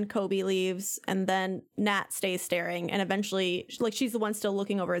 then Kobe leaves, and then Nat stays staring, and eventually, like, she's the one still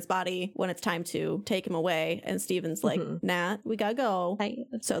looking over his body when it's time to take him away, and Steven's like, Nat, we gotta go.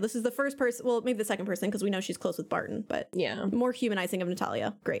 So this is the first person, well, maybe the second person, because we know she's close with Barton, but yeah, more humanizing of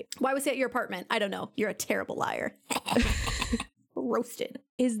Natalia. Great. Why was he at your apartment? I don't know. You're a terrible liar. Roasted.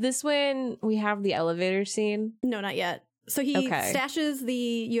 Is this when we have the elevator scene? No, not yet. So he stashes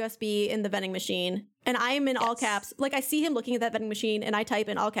the USB in the vending machine, and I am in all caps. Like, I see him looking at that vending machine, and I type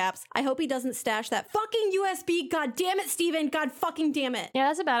in all caps, I hope he doesn't stash that fucking USB. God damn it, Steven. God fucking damn it. Yeah,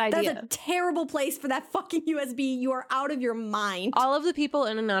 that's a bad idea. That's a terrible place for that fucking USB. You are out of your mind. All of the people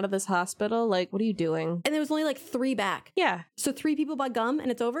in and out of this hospital, like, what are you doing? And there was only like 3 back. Yeah. So 3 people bought gum,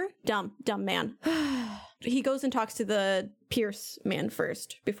 and it's over? Dumb man. He goes and talks to the Pierce man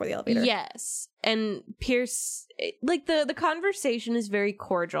first before the elevator. Yes. And Pierce, like, the conversation is very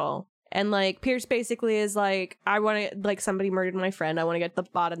cordial. And, like, Pierce basically is like, I want to, like, somebody murdered my friend. I want to get to the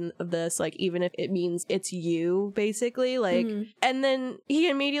bottom of this, like, even if it means it's you, basically. Like, and then he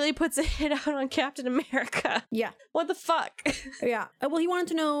immediately puts a hit out on Captain America. Yeah. What the fuck? Yeah. Well, he wanted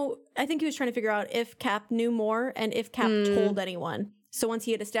to know, I think he was trying to figure out if Cap knew more and if Cap told anyone. So once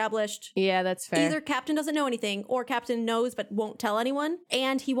he had established Yeah, that's fair. either Captain doesn't know anything or Captain knows but won't tell anyone,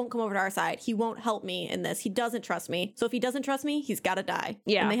 and he won't come over to our side. He won't help me in this. He doesn't trust me. So if he doesn't trust me, he's got to die.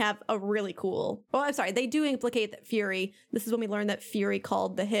 Yeah. And they have a really cool... Oh, I'm sorry. They do implicate that Fury. This is when we learn that Fury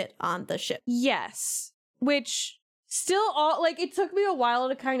called the hit on the ship. Yes. Which still all like it took me a while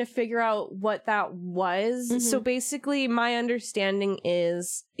to kind of figure out what that was. Mhm. So basically my understanding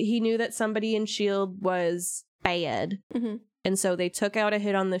is he knew that somebody in S.H.I.E.L.D. was bad. Mhm. And so they took out a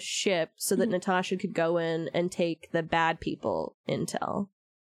hit on the ship so that Mhm. Natasha could go in and take the bad people intel.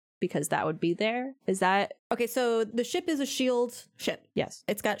 Because that would be there. Is that... Okay, so the ship is a S.H.I.E.L.D. ship. Yes.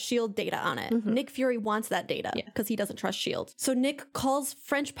 It's got S.H.I.E.L.D. data on it. Mhm. Nick Fury wants that data Yeah. because he doesn't trust S.H.I.E.L.D. So Nick calls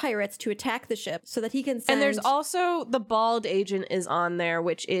French pirates to attack the ship so that he can send... And there's also the bald agent is on there,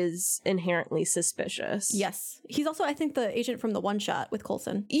 which is inherently suspicious. Yes. He's also, I think, the agent from the One Shot with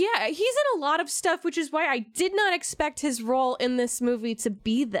Coulson. Yeah, he's in a lot of stuff, which is why I did not expect his role in this movie to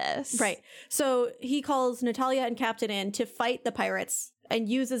be this. Right. So he calls Natalia and Captain in to fight the pirates and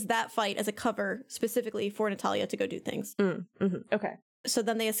uses that fight as a cover specifically for Natalia to go do things. Okay. So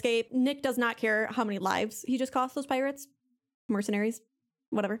then they escape. Nick does not care how many lives he just cost those pirates, mercenaries,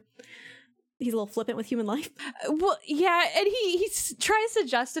 whatever. He's a little flippant with human life. Well, yeah, and he tries to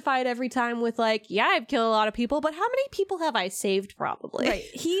justify it every time with like, yeah, I've killed a lot of people, but how many people have I saved? Probably. Right.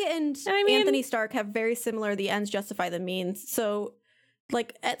 He and I mean- Anthony Stark have very similar the ends justify the means. So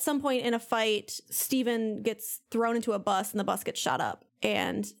like at some point in a fight, Steven gets thrown into a bus and the bus gets shot up.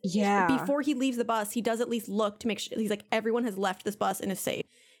 And Yeah. before he leaves the bus, he does at least look to make sure he's like, everyone has left this bus and is safe.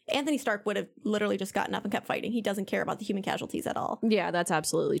 Anthony Stark would have literally just gotten up and kept fighting. He doesn't care about the human casualties at all. Yeah, that's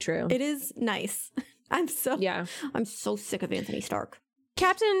absolutely true. It is nice. I'm so sick of Anthony Stark.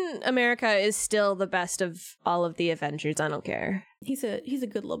 Captain America is still the best of all of the Avengers. I don't care. He's a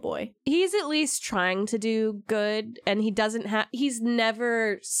good little boy. He's at least trying to do good, and he's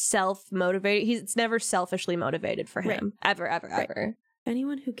never self-motivated. It's never selfishly motivated for him. Right. Ever.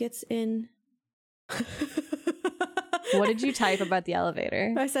 Anyone who gets in... What did you type about the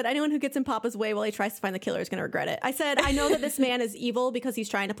elevator? I said, anyone who gets in Papa's way while he tries to find the killer is going to regret it. I said, I know that this man is evil because he's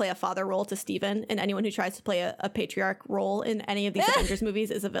trying to play a father role to Steven, and anyone who tries to play a patriarch role in any of these Avengers movies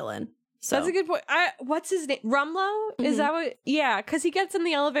is a villain. So That's a good point. What's his name? Rumlow? Is that what? Yeah, because he gets in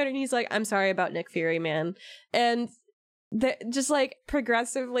the elevator and he's like, I'm sorry about Nick Fury, man. And just like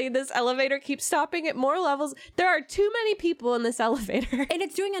progressively, this elevator keeps stopping at more levels. There are too many people in this elevator. And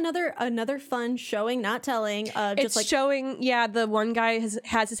it's doing another fun showing, not telling. It's like showing, the one guy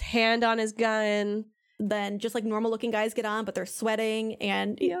has his hand on his gun. Then just like normal looking guys get on, but they're sweating.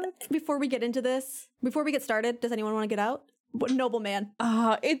 And before we get started, does anyone want to get out? Noble man.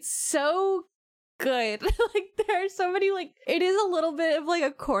 It's so good. Like there are so many it is a little bit of like a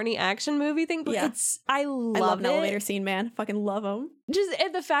corny action movie thing, but I love an elevator scene, man. Fucking love them. Just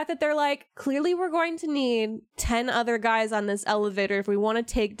the fact that they're like, clearly we're going to need 10 other guys on this elevator if we want to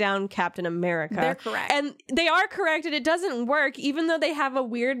take down Captain America. They're correct. And they are correct, and it doesn't work even though they have a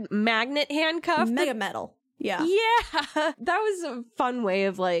weird magnet handcuff. Mega metal. Yeah. Yeah. That was a fun way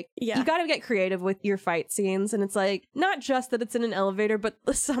of you got to get creative with your fight scenes. And it's like, not just that it's in an elevator, but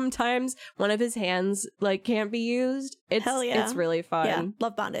sometimes one of his hands can't be used. Hell yeah. It's really fun. Yeah.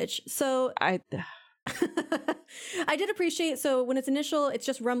 Love bondage. So I did appreciate, so when it's initial, it's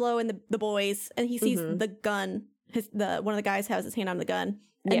just Rumlow and the boys, and he sees the gun. One of the guys has his hand on the gun.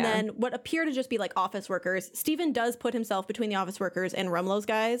 And then what appear to just be like office workers, Steven does put himself between the office workers and Rumlow's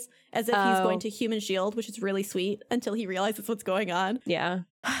guys as if he's going to human shield, which is really sweet until he realizes what's going on. Yeah.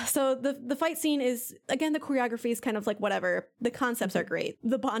 So the fight scene is, again, the choreography is kind of like whatever. The concepts are great.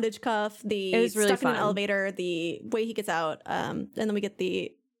 The bondage cuff, the really stuck fun. in an elevator, the way he gets out. And then we get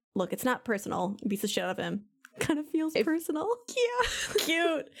the, look, it's not personal. It beats the shit out of him. Kind of feels personal. Yeah.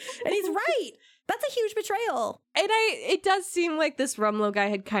 Cute. And he's right. That's a huge betrayal. And it does seem like this Rumlow guy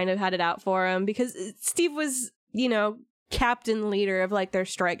had kind of had it out for him because Steve was, captain leader of their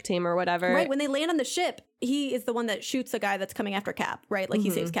strike team or whatever. Right. When they land on the ship, he is the one that shoots a guy that's coming after Cap, right? Like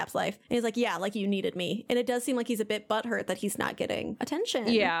he saves Cap's life. And he's like, yeah, like you needed me. And it does seem like he's a bit butthurt that he's not getting attention.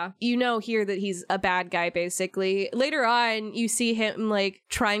 Yeah. Here that he's a bad guy, basically. Later on, you see him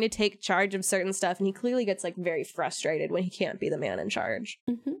trying to take charge of certain stuff. And he clearly gets very frustrated when he can't be the man in charge.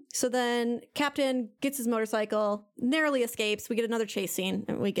 Mm-hmm. So then Captain gets his motorcycle, narrowly escapes. We get another chase scene.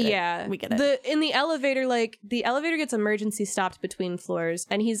 And we get it. We get it. In the elevator, the elevator gets emergency stopped between floors.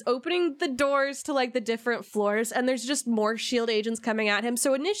 And he's opening the doors to the different floors, and there's just more S.H.I.E.L.D. agents coming at him.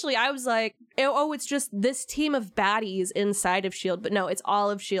 So initially I was like, oh, it's just this team of baddies inside of S.H.I.E.L.D. But no, it's all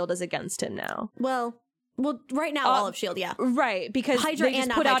of S.H.I.E.L.D. is against him now. Well, right now, all of S.H.I.E.L.D., yeah. Right, because Hydra they just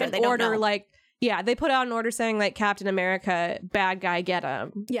and put not out Hydra, an order Yeah, they put out an order saying like Captain America, bad guy, get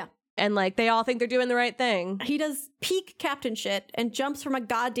him. Yeah. And like they all think they're doing the right thing. He does peak captain shit and jumps from a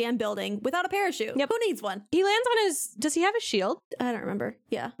goddamn building without a parachute. Yep. Who needs one? He lands on his, does he have a shield? I don't remember.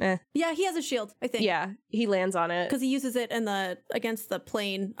 Yeah. Eh. Yeah, he has a shield, I think. Yeah, he lands on it. Because he uses it against the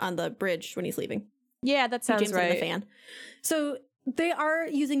plane on the bridge when he's leaving. Yeah, that He sounds jams it in right. the fan. So they are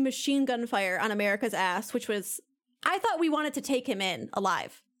using machine gun fire on America's ass, which was, I thought we wanted to take him in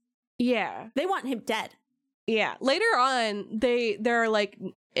alive. Yeah. They want him dead. Yeah. Later on, they're like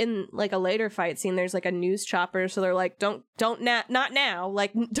in like a later fight scene, there's like a news chopper, so they're like, not now,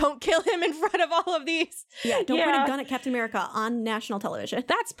 like don't kill him in front of all of these. Yeah, don't point a gun at Captain America on national television.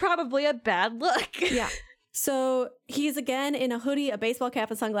 That's probably a bad look. Yeah. So he's again in a hoodie, a baseball cap,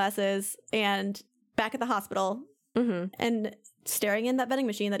 and sunglasses, and back at the hospital, and staring in that vending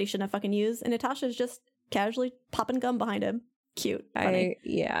machine that he shouldn't have fucking used. And Natasha's just casually popping gum behind him. Cute. Funny.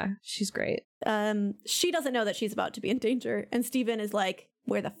 Yeah, she's great. She doesn't know that she's about to be in danger, and Steven is like,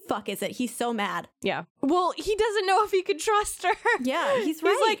 where the fuck is it? He's so mad. Yeah. Well, he doesn't know if he can trust her. Yeah, he's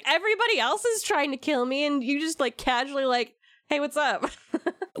right. He's like, everybody else is trying to kill me, and you just like casually like, hey, what's up?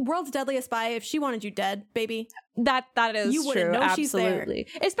 World's deadliest spy. If she wanted you dead, baby. That is you wouldn't true. know Absolutely.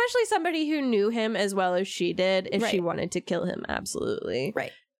 she's there. Especially somebody who knew him as well as she did, if she Right. wanted to kill him. Absolutely.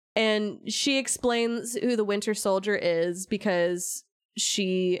 Right. And she explains who the Winter Soldier is because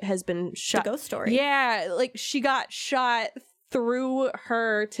she has been shot. The ghost story. Yeah, like she got shot through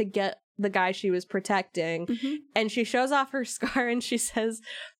her to get the guy she was protecting. And she shows off her scar and she says,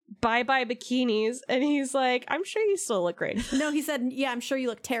 bye-bye bikinis. And he's like, I'm sure you still look great. No, he said, yeah, I'm sure you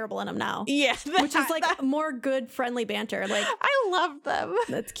look terrible in them now. Yeah. Which is like more good, friendly banter. Like, I love them.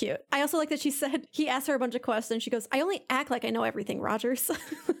 that's cute. I also like that she said, he asked her a bunch of questions. She goes, I only act like I know everything, Rogers.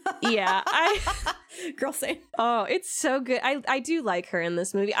 Yeah. Girl, same. Oh, it's so good. I do like her in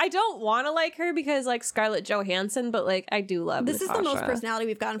this movie. I don't want to like her because like Scarlett Johansson, but like I do love This Natasha. is the most personality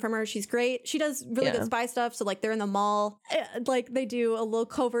we've gotten from her. She's great. She does really good spy stuff. So like they're in the mall, like they do a little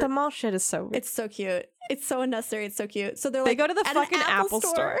covert. The mall shit is so It's so cute. It's so unnecessary. It's so cute. So they're They like, go to the at an fucking Apple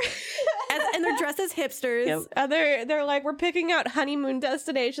store. and they're dressed as hipsters. Yep. And they're like, we're picking out honeymoon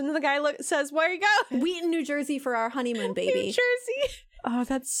destinations. The guy says, where are you going? Wheaton, New Jersey for our honeymoon, baby. New Jersey. Oh,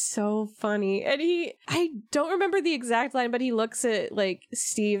 that's so funny. And I don't remember the exact line, but he looks at like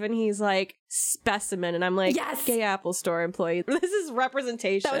Steve and he's like, specimen. And I'm like, Yes. Gay Apple Store employee. This is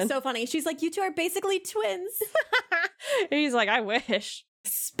representation. That was so funny. She's like, you two are basically twins. And he's like, I wish.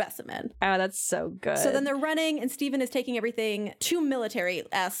 Specimen. Oh, that's so good. So then they're running, and Steven is taking everything too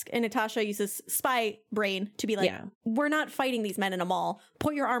military-esque, and Natasha uses spy brain to be like, we're not fighting these men in a mall.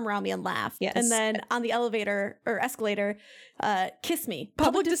 Put your arm around me and laugh. Yes. And then on the elevator, or escalator, kiss me.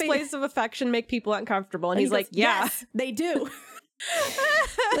 Public displays of affection make people uncomfortable. And he's he like, goes, yeah. Yes, they do.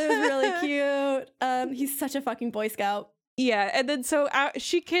 That was really cute. He's such a fucking Boy Scout. Yeah, and then so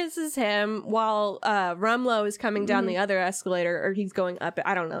she kisses him while Rumlow is coming down the other escalator, or he's going up it.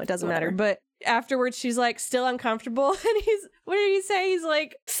 I don't know. It doesn't matter. But afterwards, she's like still uncomfortable. And what did he say? He's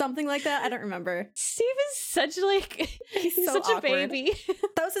like... Something like that? I don't remember. Steve is such like... He's so such awkward. a baby.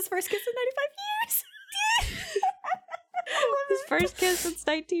 That was his first kiss in 95 years. His first kiss since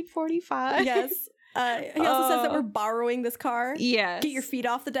 1945. Yes. He also says that we're borrowing this car. Yes. Get your feet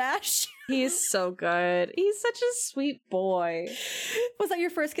off the dash. He is so good. He's such a sweet boy. Was that your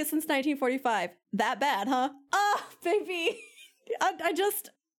first kiss since 1945? That bad, huh? Oh, baby. I just...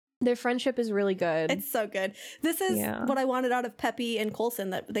 Their friendship is really good. It's so good. This is what I wanted out of Peppy and Coulson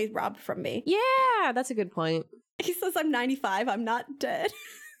that they robbed from me. Yeah, that's a good point. He says, I'm 95. I'm not dead.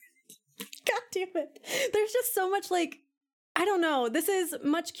 God damn it. There's just so much like... I don't know. This is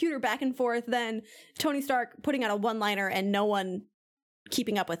much cuter back and forth than Tony Stark putting out a one-liner and no one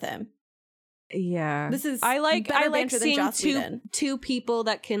keeping up with him. Yeah. This is I like banter than seeing Joss Whedon. two people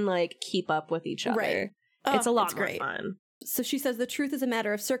that can like keep up with each other. Right. It's a lot it's more great. fun. So she says the truth is a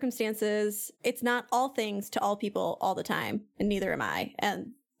matter of circumstances. It's not all things to all people all the time, and neither am I. And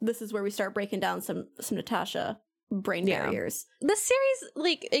this is where we start breaking down some Natasha brain barriers. The series,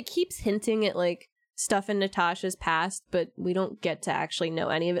 like, it keeps hinting at like stuff in Natasha's past, but we don't get to actually know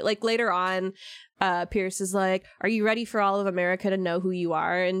any of it. Like later on, Pierce is like, "Are you ready for all of America to know who you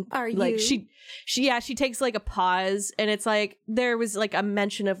are?" And Are like you? she takes like a pause, and it's like there was like a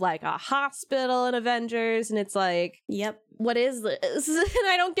mention of like a hospital in Avengers, and it's like, Yep. what is this? And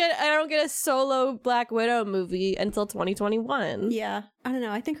I don't get a solo Black Widow movie until 2021. Yeah. I don't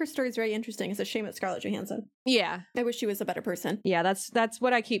know. I think her story is very interesting. It's a shame it's Scarlett Johansson. Yeah. I wish she was a better person. Yeah, that's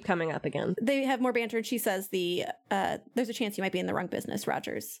what I keep coming up again. They have more banter, and she says there's a chance you might be in the wrong business,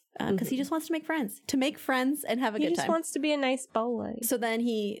 Rogers, because he just wants to make friends. To make friends and have a good time. He just wants to be a nice boy. So then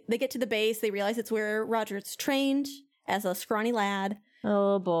they get to the base, they realize it's where Rogers trained as a scrawny lad.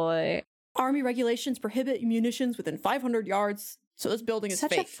 Oh boy. Army regulations prohibit munitions within 500 yards. So this building is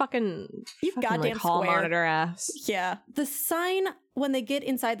such fake. a fucking goddamn like, hall square. monitor ass. Yeah. The sign when they get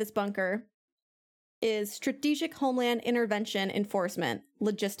inside this bunker is Strategic Homeland Intervention Enforcement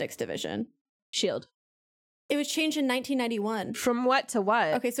Logistics Division. SHIELD. It was changed in 1991. From what to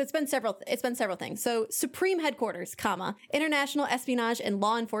what? Okay, so it's been several things. So Supreme Headquarters, International Espionage and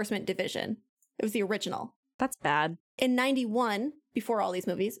Law Enforcement Division. It was the original. That's bad. In 91, before all these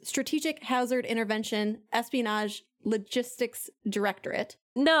movies, Strategic Hazard Intervention Espionage Logistics Directorate.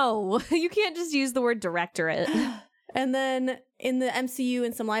 No, you can't just use the word directorate. And then in the MCU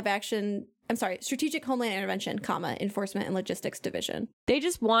and some live action, Strategic Homeland Intervention, Enforcement and Logistics Division. They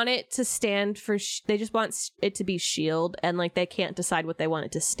just want it to stand for, they just want it to be SHIELD, and like they can't decide what they want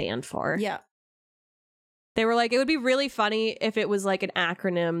it to stand for. Yeah. They were like, it would be really funny if it was like an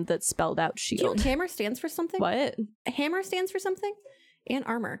acronym that spelled out SHIELD. Do you know HAMMER stands for something? What? HAMMER stands for something? And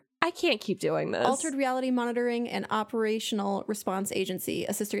ARMOR. I can't keep doing this. Altered Reality Monitoring and Operational Response Agency,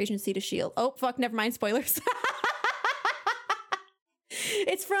 a sister agency to SHIELD. Oh, fuck, never mind, spoilers.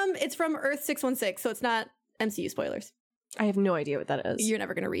 It's from Earth 616, so it's not MCU spoilers. I have no idea what that is. You're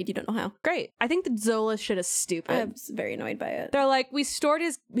never going to read. You don't know how. Great. I think the Zola shit is stupid. I'm very annoyed by it. They're like, we stored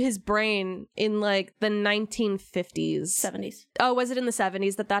his brain in like the 1950s. 70s. Oh, was it in the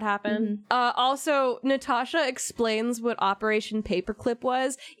 70s that happened? Mm-hmm. Also, Natasha explains what Operation Paperclip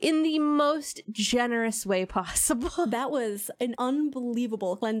was in the most generous way possible. That was an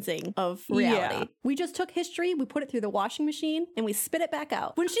unbelievable cleansing of reality. Yeah. We just took history, we put it through the washing machine, and we spit it back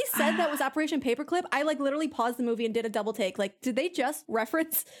out. When she said that was Operation Paperclip, I like literally paused the movie and did a double take. Like, did they just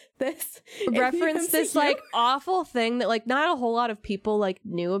reference this? Reference this like awful thing that like not a whole lot of people like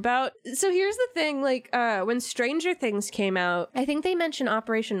knew about. So here's the thing, like when Stranger Things came out, I think they mentioned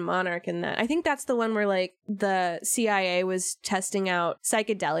Operation Monarch in that. I think that's the one where like the CIA was testing out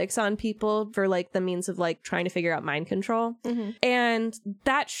psychedelics on people for like the means of like trying to figure out mind control. And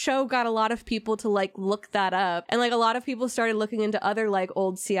that show got a lot of people to like look that up, and like a lot of people started looking into other like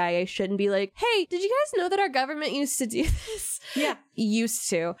old CIA shit and be like, hey, did you guys know that our government used to do this? Yeah. Used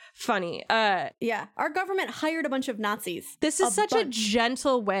to. Funny. Yeah. Our government hired a bunch of Nazis. This is such a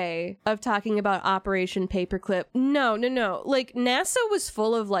gentle way of talking about Operation Paperclip. No. Like, NASA was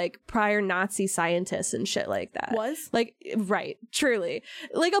full of, like, prior Nazi scientists and shit like that. Was? Like, right. Truly.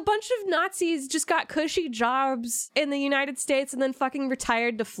 Like, a bunch of Nazis just got cushy jobs in the United States and then fucking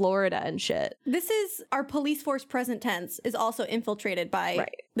retired to Florida and shit. This is our police force present tense is also infiltrated by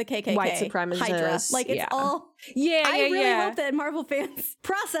the KKK. White supremacists. Hydra. Like, it's all... I really hope that Marvel fans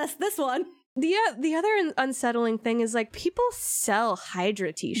process this one. The other unsettling thing is like people sell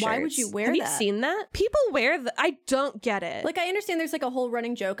Hydra t-shirts. Why would you wear that? Have you seen that? People wear that. I don't get it. Like, I understand there's like a whole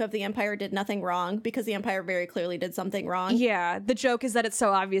running joke of the Empire did nothing wrong because the Empire very clearly did something wrong. Yeah, the joke is that it's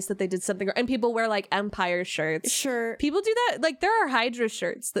so obvious that they did something wrong. And people wear like Empire shirts. Sure. People do that. Like, there are Hydra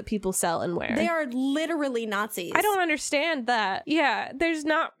shirts that people sell and wear. They are literally Nazis. I don't understand that. Yeah, there's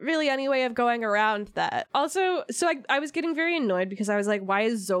not really any way of going around that. Also, so I was getting very annoyed because I was like, why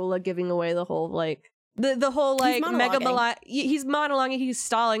is Zola giving away the whole like the whole like he's monologuing, he's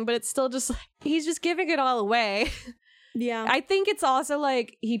stalling, but it's still just like he's just giving it all away. Yeah. I think it's also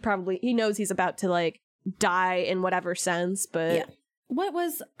like he knows he's about to like die in whatever sense, but yeah. What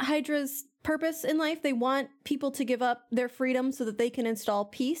was Hydra's purpose in life? They want people to give up their freedom so that they can install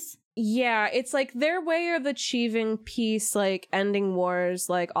peace. Yeah, it's like their way of achieving peace, like ending wars,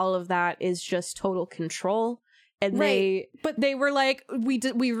 like all of that is just total control. And they were like,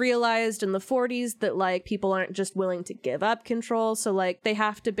 we realized in the 40s that like people aren't just willing to give up control, so like they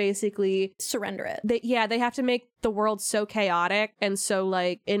have to basically surrender it. They have to make the world so chaotic and so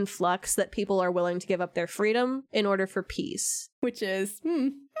like in flux that people are willing to give up their freedom in order for peace. Which is,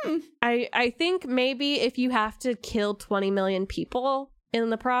 I think maybe if you have to kill 20 million people in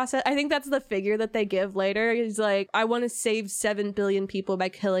the process, I think that's the figure that they give later. He's like, I want to save 7 billion people by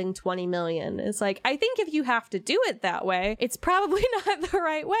killing 20 million. It's like, I think if you have to do it that way, it's probably not the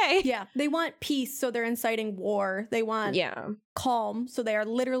right way. Yeah, they want peace, so they're inciting war. They want calm, so they are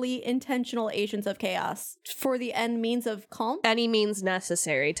literally intentional agents of chaos for the end means of calm. Any means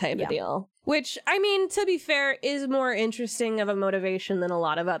necessary type of deal. Which, I mean, to be fair, is more interesting of a motivation than a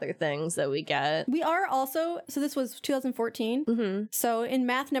lot of other things that we get. We are also, so this was 2014. Mm-hmm. So in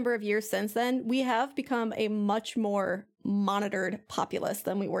math number of years since then, we have become a much more monitored populace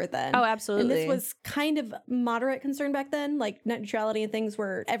than we were then. Oh, absolutely. And this was kind of moderate concern back then. Like net neutrality and things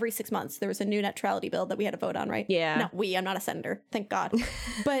were every 6 months. There was a new net neutrality bill that we had to vote on, right? Yeah. Not we, I'm not a senator, thank God.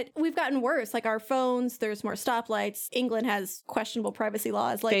 But we've gotten worse. Like our phones, there's more stoplights. England has questionable privacy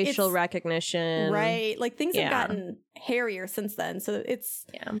laws. Like facial recognition. Right. Like things have gotten hairier since then. So it's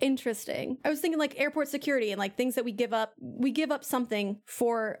interesting. I was thinking like airport security and like things that we give up. We give up something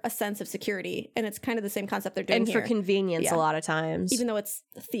for a sense of security. And it's kind of the same concept they're doing and here. for convenience a lot of times. Even though it's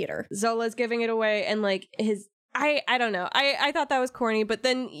theater. Zola's giving it away and like his I don't know. I thought that was corny, but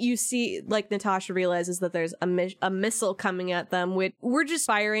then you see like Natasha realizes that there's a missile coming at them. We're just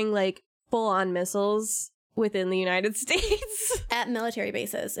firing like full on missiles within the United States. At military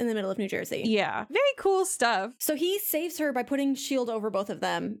bases in the middle of New Jersey. Yeah. Very cool stuff. So he saves her by putting shield over both of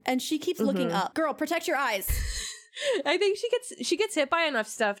them, and she keeps looking up. Girl, protect your eyes. I think she gets hit by enough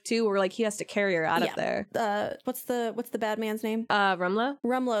stuff too, where like he has to carry her out of there. What's the bad man's name? Rumlow.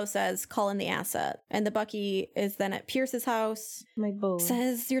 Rumlow says, "Call in the asset," and the Bucky is then at Pierce's house. My boy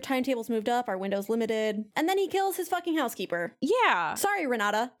says, "Your timetable's moved up. Our window's limited," and then he kills his fucking housekeeper. Yeah. Sorry,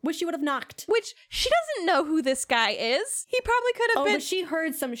 Renata. Wish you would have knocked. Which she doesn't know who this guy is. He probably could have been. But she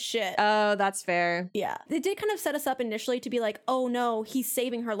heard some shit. Oh, that's fair. Yeah, it did kind of set us up initially to be like, "Oh no, he's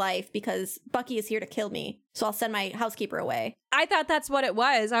saving her life because Bucky is here to kill me. So I'll send my housekeeper away." I thought that's what it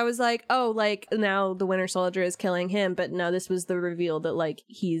was. I was like, oh, like now the Winter Soldier is killing him. But no, this was the reveal that like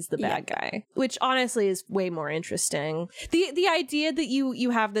he's the bad guy, which honestly is way more interesting. The idea that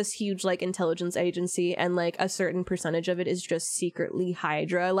you have this huge like intelligence agency and like a certain percentage of it is just secretly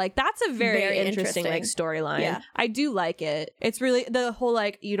Hydra. Like that's a very interesting like storyline. Yeah. I do like it. It's really the whole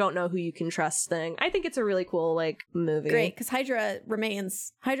like you don't know who you can trust thing. I think it's a really cool like movie. Great, because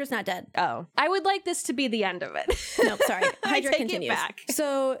Hydra's not dead. Oh, I would like this to be the end of it. Nope, sorry. Hydra continues. Back.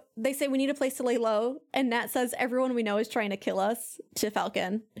 So they say we need a place to lay low, and Nat says everyone we know is trying to kill us, to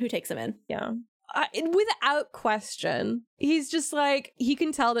Falcon, who takes him in. Yeah. Without question. He's just like, he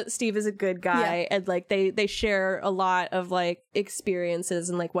can tell that Steve is a good guy, and like they share a lot of like experiences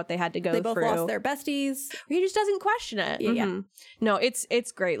and like what they had to go through. They both lost their besties. He just doesn't question it. Yeah. No,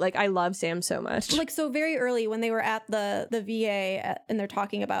 it's great. Like I love Sam so much. Like so very early when they were at the VA and they're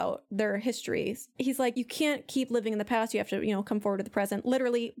talking about their histories, he's like, you can't keep living in the past. You have to, come forward to the present.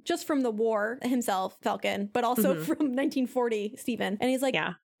 Literally just from the war himself, Falcon, but also from 1940, Stephen. And he's like,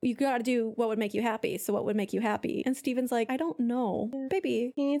 yeah. You gotta do what would make you happy. So what would make you happy? And Steven's like, I don't know. Yeah.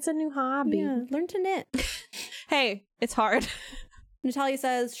 Baby. He needs a new hobby. Yeah, learn to knit. Hey, it's hard. Natalia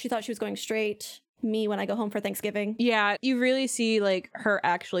says she thought she was going straight. Me when I go home for Thanksgiving. Yeah, you really see like her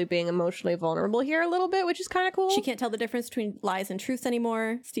actually being emotionally vulnerable here a little bit, which is kind of cool. She can't tell the difference between lies and truths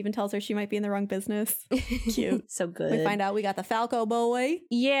anymore. Steven tells her she might be in the wrong business. Cute. So good. We find out we got the Falco boy.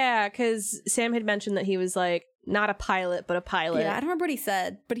 Yeah, because Sam had mentioned that he was like not a pilot, but a pilot. Yeah, I don't remember what he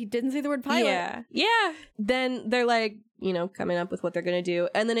said, but he didn't say the word pilot. Yeah. Yeah. Then they're like, coming up with what they're going to do.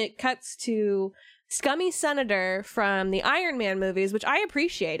 And then it cuts to Scummy Senator from the Iron Man movies, which I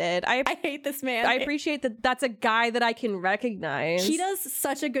appreciated. I hate this man. I appreciate that that's a guy that I can recognize. He does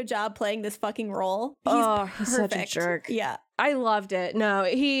such a good job playing this fucking role. He's such a jerk. Yeah. I loved it. No,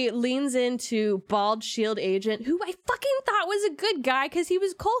 he leans into Bald Shield Agent, who I fucking thought was a good guy because he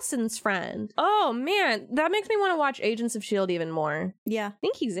was Coulson's friend. Oh, man. That makes me want to watch Agents of S.H.I.E.L.D. even more. Yeah. I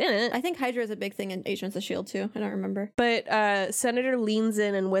think he's in it. I think Hydra is a big thing in Agents of S.H.I.E.L.D. too. I don't remember. But Senator leans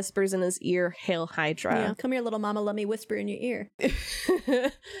in and whispers in his ear, "Hail Hydra." Yeah. Come here, little mama. Let me whisper in your ear.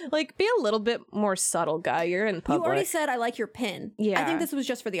 Like, be a little bit more subtle, guy. You're in public. You already said I like your pin. Yeah. I think this was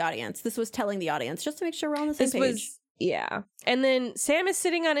just for the audience. This was telling the audience just to make sure we're on the same page. Yeah. And then Sam is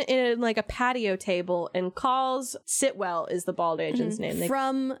sitting on in like a patio table and calls Sitwell is the bald agent's name.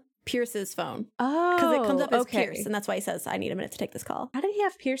 From Pierce's phone. Oh. Because it comes up as Pierce, and that's why he says, I need a minute to take this call. How did he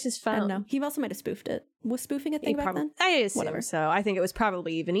have Pierce's phone? I don't know. He also might have spoofed it. Was spoofing a thing back then? I assume so. I think it was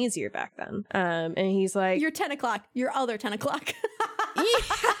probably even easier back then. And he's like... Your 10 o'clock. Your other 10 o'clock.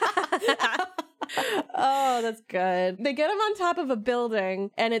 Oh, that's good. They get him on top of a building,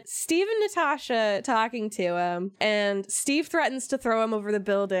 and it's Steve and Natasha talking to him, and Steve threatens to throw him over the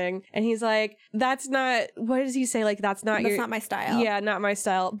building, and he's like, that's not, what does he say? Like, that's not my style. Yeah, not my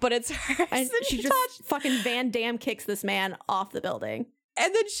style, but it's hers. And she just fucking Van Damme kicks this man off the building.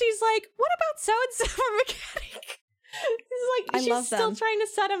 And then she's like, what about so-and-so mechanic? She's love still them. trying to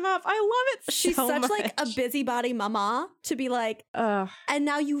set him up. I love it She's so such much. like a busybody mama to be like, and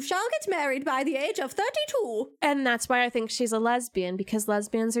now you shall get married by the age of 32. And that's why I think she's a lesbian, because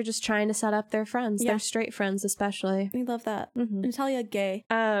lesbians are just trying to set up their friends, Yeah. their straight friends especially. We love that. Mhm. Natalia gay.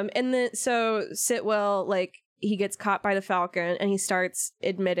 And then so Sitwell, like, he gets caught by the Falcon and he starts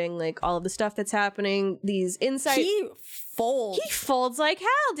admitting like all of the stuff that's happening. These insights. He folds. He folds like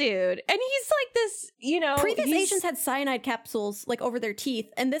hell, dude. And he's like this, Previous he's- agents had cyanide capsules like over their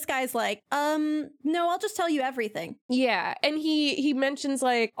teeth, and this guy's like, no, I'll just tell you everything. Yeah, and he mentions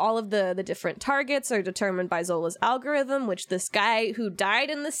like all of the different targets are determined by Zola's algorithm, which this guy who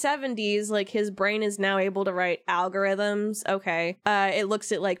died in the 70s, like his brain is now able to write algorithms. Okay. It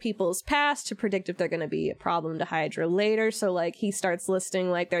looks at like people's past to predict if they're going to be a problem to Hydra later. So like he starts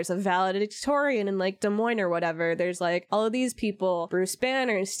listing like there's a valedictorian in like Des Moines or whatever. There's like all of these people, Bruce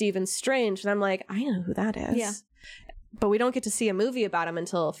Banner, Stephen Strange, and I'm like, I know who that is. Yeah. But we don't get to see a movie about him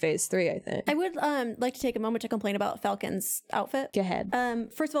until phase 3, I think. I would like to take a moment to complain about Falcon's outfit. Go ahead.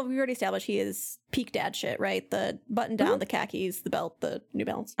 First of all, we already established he is peak dad shit, right? The button down, the khakis, the belt, the New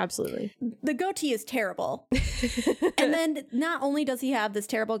Balance. Absolutely. The goatee is terrible. And then not only does he have this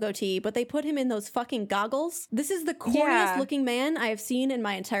terrible goatee, but they put him in those fucking goggles. This is the corniest looking man I have seen in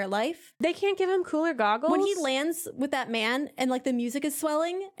my entire life. They can't give him cooler goggles? When he lands with that man and like the music is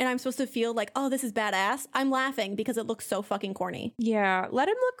swelling and I'm supposed to feel like, oh, this is badass, I'm laughing because it looks so fucking corny. Yeah, let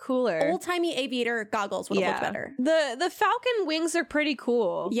him look cooler. Old-timey aviator goggles would have looked better. The Falcon wings are pretty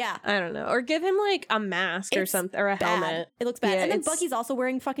cool. Yeah. I don't know. Or give him like a mask or It's something, or a bad. helmet. It looks bad. Yeah, And then it's- Bucky's also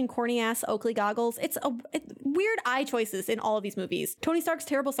wearing fucking corny ass Oakley goggles. It's weird eye choices in all of these movies. Tony Stark's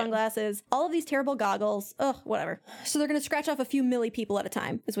terrible sunglasses, all of these terrible goggles. Ugh, whatever. So they're gonna scratch off a few milli people at a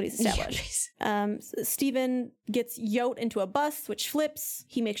time, is what he's established. Steven gets yoked into a bus, which flips.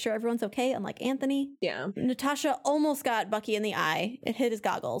 He makes sure everyone's okay, unlike Anthony. Yeah. Natasha almost got Bucky in the eye. It hit his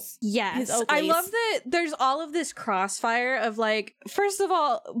goggles. Yes. His I Oakleys. love that there's all of this crossfire of like, first of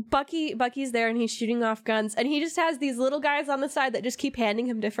all, Bucky's there and he's shooting off guns and he just has these little guys on the side that just keep handing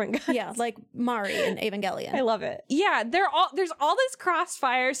him different guns. Yeah, like Mari in Evangelion. I love it. Yeah, there's all this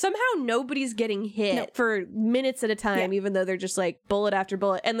crossfire. Somehow nobody's getting hit Nope. for minutes at a time, Yeah. even though they're just like bullet after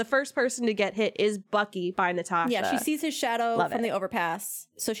bullet. And the first person to get hit is Bucky by Natasha. Yeah, she sees his shadow Love from it. the overpass,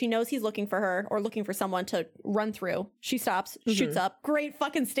 so she knows he's looking for her or looking for someone to run through. She stops, shoots up. Great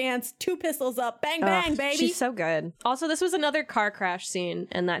fucking stance. 2 pistols up. Bang, bang, Ugh, baby. She's so good. Also, this was another car crash scene,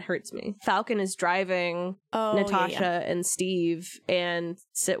 and that hurts me. Falcon is driving Natasha and Steve and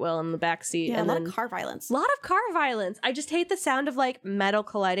Sitwell in the backseat. Yeah, and a lot then of car violence. a lot of car violence. I just hate the sound of like metal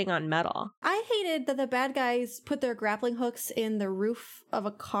colliding on metal. I hated that the bad guys put their grappling hooks in the roof of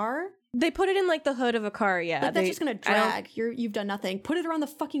a car. They put it in like the hood of a car. Yeah, Like, that's just gonna I don't- drag. You've done nothing. Put it around the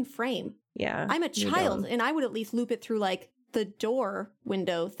fucking frame. Yeah, I'm a you're child, dumb. and I would at least loop it through like the door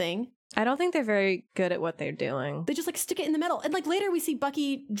window thing. I don't think they're very good at what they're doing. They just like stick it in the middle. And like later we see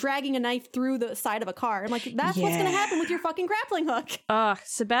Bucky dragging a knife through the side of a car. I'm like, that's what's gonna Yeah. happen with your fucking grappling hook. Ugh,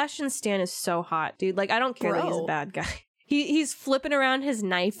 Sebastian Stan is so hot, dude. Like, I don't care that he's a Bro. bad guy. He's flipping around his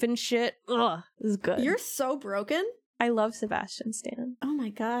knife and shit. Ugh, this is good. You're so broken. I love Sebastian Stan. Oh my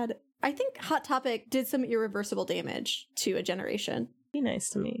god. I think Hot Topic did some irreversible damage to a generation. Be nice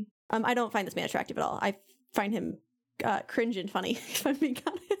to me. I don't find this man attractive at all. I find him cringe and funny, if I'm being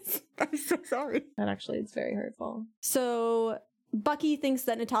honest. I'm so sorry. And actually, it's very hurtful. So Bucky thinks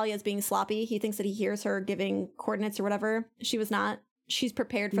that Natalia is being sloppy. He thinks that he hears her giving coordinates or whatever. She was not. She's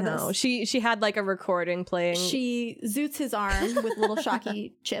prepared for No, this. she had like a recording playing. She zoots his arm with little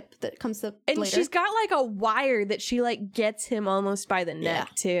shocky chip that comes up and later. she's got like a wire that she like gets him almost by the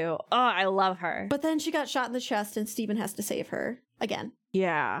neck too. Oh, I love her. But then she got shot in the chest and Steven has to save her again.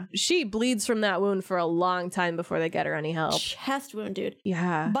 Yeah, she bleeds from that wound for a long time before they get her any help. Chest wound, dude.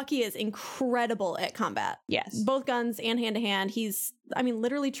 Yeah. Bucky is incredible at combat. Yes. Both guns and hand to hand. He's, I mean,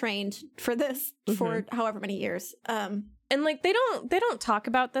 literally trained for this for however many years. And like they don't talk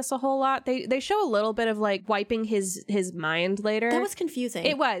about this a whole lot. They show a little bit of like wiping his mind later. That was confusing.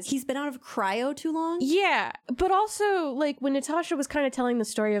 It was. He's been out of cryo too long. Yeah, but also like when Natasha was kind of telling the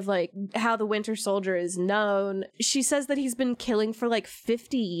story of like how the Winter Soldier is known, she says that he's been killing for like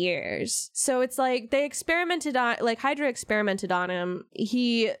 50 years. So it's like they experimented on, like Hydra experimented on him.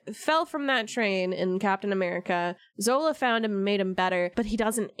 He fell from that train in Captain America. Zola found him and made him better, but he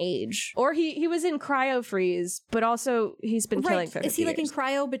doesn't age. Or he was in cryo freeze, but also he's been killing for 50 Is he like in years.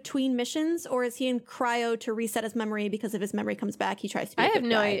 cryo between missions, or is he in cryo to reset his memory because if his memory comes back, he tries to be I a have good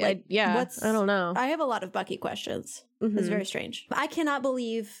no guy? idea. Like, Yeah, I don't know. I have a lot of Bucky questions. It's Mhm. very strange. I cannot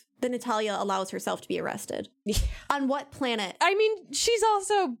believe that Natalia allows herself to be arrested. Yeah. On what planet? I mean, she's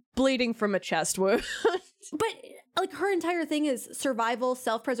also bleeding from a chest wound. But like her entire thing is survival,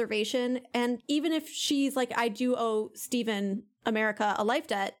 self-preservation, and even if she's like, I do owe Steven America a life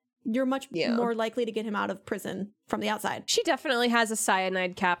debt, you're much more likely to get him out of prison from the outside. She definitely has a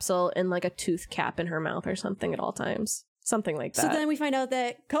cyanide capsule and like a tooth cap in her mouth or something at all times. Something like that. So then we find out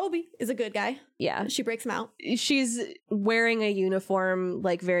that Kobe is a good guy. Yeah. She breaks him out. She's wearing a uniform,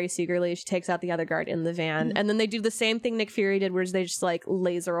 like, very secretly. She takes out the other guard in the van. Mm-hmm. And then they do the same thing Nick Fury did, where they just, like,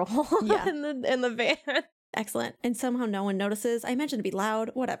 laser a hole in the van. Excellent. And somehow no one notices. I imagine it'd be loud.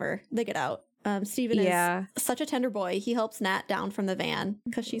 Whatever. They get out. Steven is such a tender boy. He helps Nat down from the van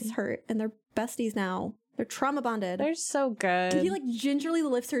because she's hurt. And they're besties now. They're trauma bonded. They're so good. He, like, gingerly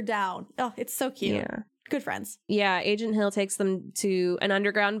lifts her down. Oh, it's so cute. Yeah. Good friends. Yeah, Agent Hill takes them to an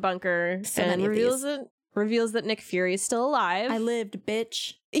underground bunker and reveals that Nick Fury is still alive. I lived,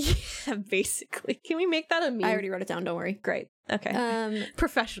 bitch. Yeah, basically. Can we make that a meme? I already wrote it down, don't worry. Great. Okay.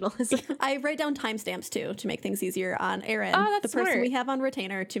 Professionalism. I write down timestamps too to make things easier on Aaron, the person smart. we have on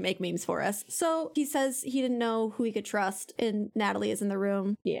retainer to make memes for us. So he says he didn't know who he could trust, and Natalie is in the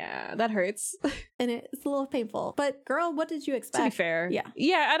room. Yeah, that hurts. And it's a little painful. But girl, what did you expect? To be fair. Yeah.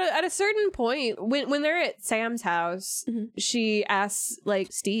 Yeah, at a certain point, when they're at Sam's house, she asks,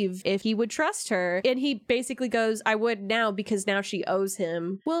 like, Steve if he would trust her. And he basically goes, I would now because now she owes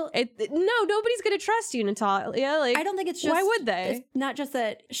him. Well, no, nobody's going to trust you, Natalia. Like, I don't think it's just... Why would they? It's not just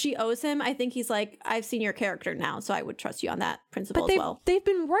that she owes him. I think he's like, I've seen your character now, so I would trust you on that principle as well. They've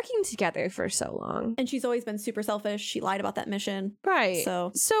been working together for so long. And she's always been super selfish. She lied about that mission. Right.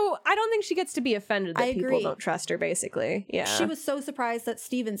 So I don't think she gets to be offended that people don't trust her, basically. Yeah. She was so surprised that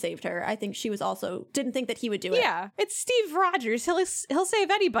Steven saved her. I think she was also, didn't think that he would do it. Yeah. It's Steve Rogers. He'll save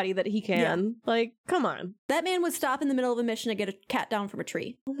anybody that he can. Yeah. Like, come on. That man would stop in the middle of a mission to get a cat down from a tree.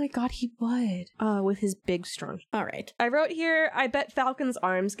 Oh my God, he would. With his big, strong. All right. I wrote here, I bet Falcon's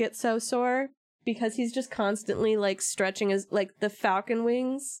arms get so sore because he's just constantly, like, stretching his, like, the Falcon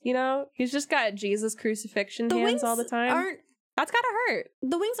wings, you know? He's just got Jesus crucifixion hands all the time. That's gotta hurt.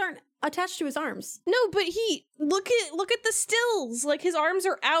 The wings aren't attached to his arms. No, but look at the stills. Like, his arms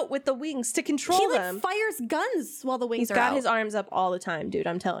are out with the wings to control them. He, like, fires guns while the wings are out. He's got his arms up all the time, dude.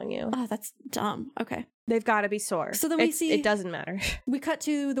 I'm telling you. Oh, that's dumb. Okay. They've got to be sore. So then it doesn't matter. We cut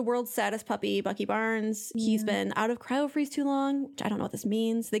to the world's saddest puppy, Bucky Barnes. Yeah. He's been out of cryo-freeze too long, which I don't know what this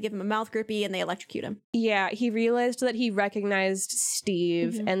means. They give him a mouth grippy and they electrocute him. Yeah, he realized that he recognized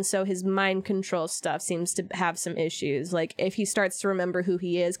Steve, and so his mind control stuff seems to have some issues. Like, if he starts to remember who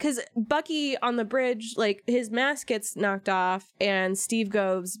he is. Because Bucky on the bridge, like, his mask gets knocked off, and Steve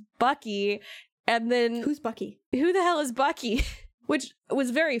goes, Bucky, and then... Who's Bucky? Who the hell is Bucky? Which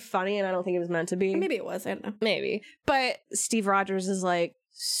was very funny, and I don't think it was meant to be. Maybe it was. I don't know. Maybe. But Steve Rogers is, like,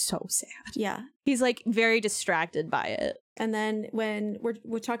 so sad. Yeah. He's, like, very distracted by it. And then when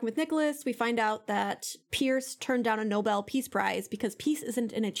we're talking with Nicholas, we find out that Pierce turned down a Nobel Peace Prize because peace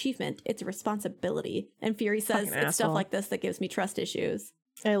isn't an achievement, it's a responsibility. And Fury says, it's asshole. Stuff like this that gives me trust issues.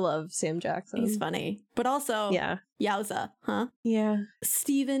 I love Sam Jackson. He's funny. But also, yowza, huh? Yeah.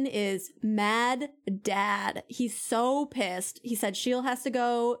 Steven is mad dad. He's so pissed. He said S.H.I.E.L.D. has to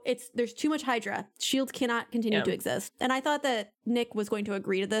go. There's too much Hydra. S.H.I.E.L.D. cannot continue to exist. And I thought that Nick was going to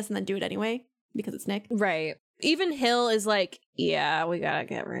agree to this and then do it anyway because it's Nick. Right. Even Hill is like, yeah, we gotta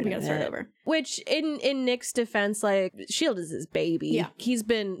get rid of it. We gotta start over. Which, in Nick's defense, like, S.H.I.E.L.D. is his baby. Yeah. He's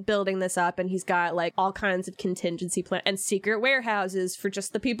been building this up, and he's got, like, all kinds of contingency plans and secret warehouses for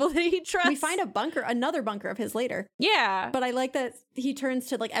just the people that he trusts. We find another bunker of his later. Yeah. But I like that he turns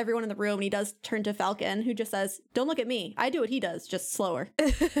to, like, everyone in the room, and he does turn to Falcon, who just says, don't look at me. I do what he does, just slower.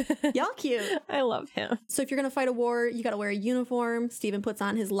 Y'all cute. I love him. So if you're gonna fight a war, you gotta wear a uniform. Steven puts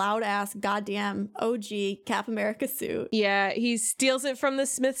on his loud-ass, goddamn OG Cap America suit. Yeah, he steals it from the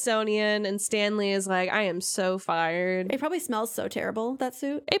Smithsonian, and Stanley is like, I am so fired. It probably smells so terrible, that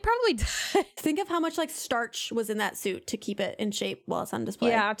suit. It probably does. Think of how much, like, starch was in that suit to keep it in shape while it's on display.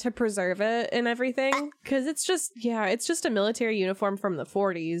 Yeah, to preserve it and everything. Because it's just a military uniform from the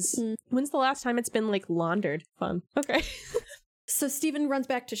 40s. When's the last time it's been, like, laundered? Fun. Okay. So Steven runs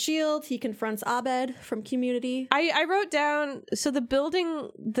back to S.H.I.E.L.D. He confronts Abed from Community. I wrote down, so the building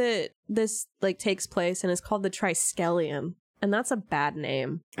that this, like, takes place in is called the Triskelion. And that's a bad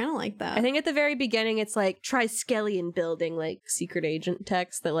name. I don't like that. I think at the very beginning, it's like Triskelion building, like secret agent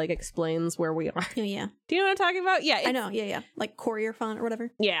text that like explains where we are. Oh, yeah. Do you know what I'm talking about? Yeah. I know. Yeah. Like courier font or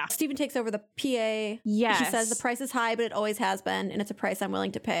whatever. Yeah. Steven takes over the PA. Yes. He says the price is high, but it always has been. And it's a price I'm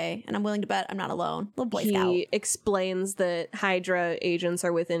willing to pay. And I'm willing to bet I'm not alone. Little Boy Scout. He explains that Hydra agents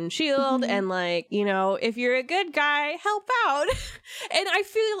are within S.H.I.E.L.D. And like, you know, if you're a good guy, help out. And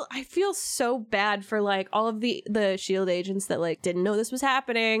I feel so bad for like all of the S.H.I.E.L.D. agents that like didn't know this was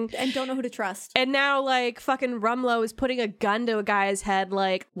happening And don't know who to trust. and now like fucking Rumlow is putting a gun to a guy's head,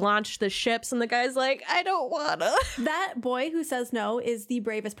 like launch the ships, and the guy's like, I don't wanna. That boy who says no is the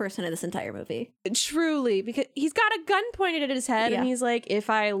bravest person in this entire movie. Truly, because he's got a gun pointed at his head, Yeah. and he's like, if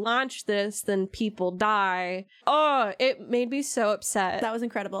I launch this, then people die. Oh, it made me so upset. That was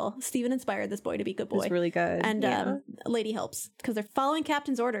incredible. Steven inspired this boy to be a good boy. It's really good. And yeah. Lady helps because they're following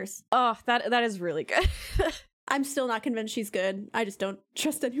Captain's orders. Oh, that is really good. I'm still not convinced she's good. I just don't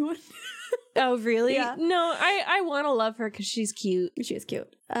trust anyone. Oh, really? Yeah. No, I want to love her because she's cute. She is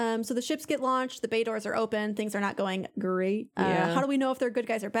cute. So the ships get launched, the bay doors are open, things are not going great. Yeah. How do we know if they're good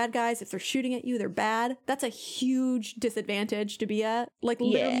guys or bad guys? If they're shooting at you, they're bad. That's a huge disadvantage to be at. Like,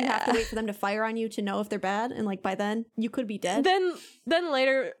 literally, you have to Yeah. wait for them to fire on you to know if they're bad, and like by then, you could be dead. Then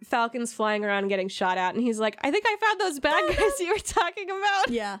later, Falcon's flying around getting shot at, and he's like, I think I found those bad guys you were talking about.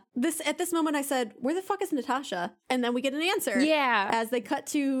 Yeah. At this moment, I said, "Where the fuck is Natasha?" And then we get an answer. Yeah. As they cut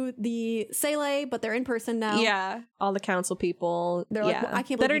to the Sele, but they're in person now. Yeah. All the council people. They're like, yeah. well, I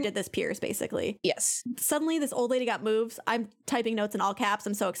can't believe you did this, Pierce, basically. Yes. Suddenly, this old lady got moves. I'm typing notes in all caps.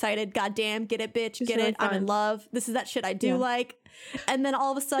 I'm so excited. God damn, get it, bitch. She's Get really it. I'm in fun. love. This is that shit I do Yeah. like. And then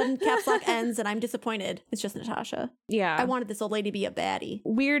all of a sudden, caps lock ends, and I'm disappointed. It's just Natasha. Yeah. I wanted this old lady to be a baddie.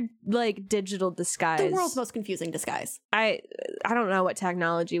 Weird, like, digital disguise. The world's most confusing disguise. I don't know what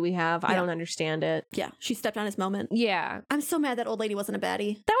technology we have. I Yeah. don't understand it. Yeah, she stepped on his moment. Yeah. I'm so mad that old lady wasn't a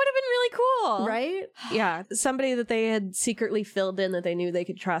baddie. That would have been really cool. Right? Yeah. Somebody that they had secretly filled in that they knew they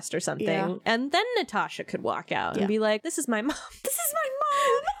could trust or something. Yeah. And then Natasha could walk out Yeah. and be like, this is my mom. This is my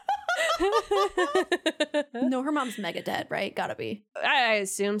mom. No, her mom's mega dead, right? Gotta be. I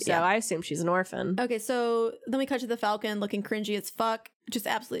assume so. Yeah. I assume she's an orphan. Okay, so then we cut to the Falcon looking cringy as fuck. Just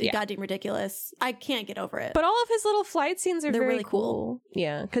absolutely Yeah. goddamn ridiculous. I can't get over it. But all of his little flight scenes are They're very really cool.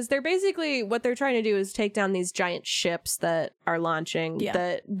 Yeah, because they're basically what they're trying to do is take down these giant ships that are launching Yeah.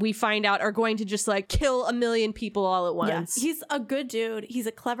 that we find out are going to just like kill a million people all at Yeah, once. he's a good dude. He's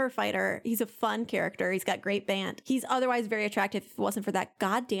a clever fighter. He's a fun character. He's got great band. He's otherwise very attractive if it wasn't for that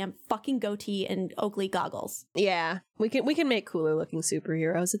goddamn fucking goatee and Oakley goggles. Yeah, we can make cooler looking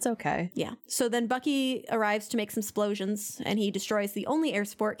superheroes. It's okay. Yeah. So then Bucky arrives to make some explosions, and he destroys the only air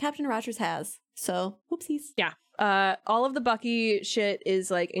support Captain Rogers has. So, whoopsies. Yeah. All of the Bucky shit is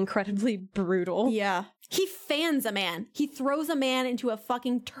like incredibly brutal. Yeah. He fans a man. He throws a man into a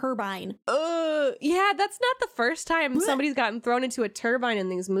fucking turbine. Yeah, that's not the first time somebody's gotten thrown into a turbine in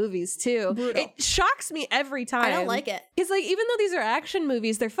these movies, too. Brutal. It shocks me every time. I don't like it. Because, like, even though these are action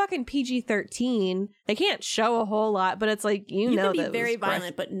movies, they're fucking PG-13. They can't show a whole lot, but it's like, you know can be that it very was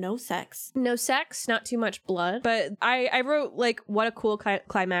violent, but no sex. no sex, not too much blood. But I wrote, like, what a cool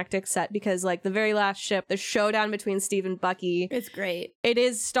climactic set, because, like, the very last ship, the showdown between Steve and Bucky, It's great. it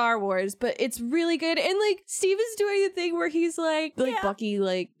is Star Wars, but it's really good. And, like, Steve is doing the thing where he's, like Yeah. Bucky,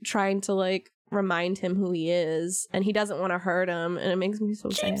 like, trying to, like, remind him who he is, and he doesn't want to hurt him, and it makes me so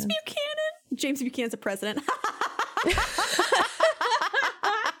James sad. Buchanan. James Buchanan's a president.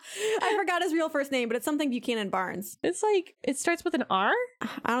 I forgot his real first name, but it's something Buchanan Barnes. It's like, it starts with an R?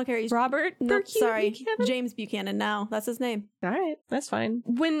 I don't care. He's Robert? Nope, Berkey sorry. Buchanan? James Buchanan now. That's his name. All right, that's fine.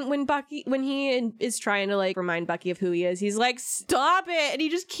 When he is trying to like remind Bucky of who he is, he's like, "Stop it!" and he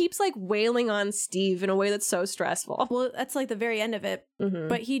just keeps like wailing on Steve in a way that's so stressful. Well, that's like the very end of it. Mhm.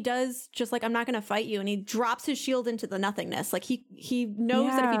 But he does just like, I'm not going to fight you. And he drops his shield into the nothingness. Like he knows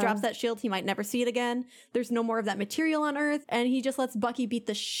that if he Yeah. drops that shield, he might never see it again. There's no more of that material on Earth. And he just lets Bucky beat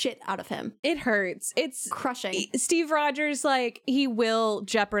the shit out of him. It hurts. It's Crushing. Steve Rogers, like, he will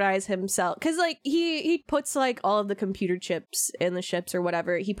jeopardize himself because like he puts like all of the computer chips in the ships or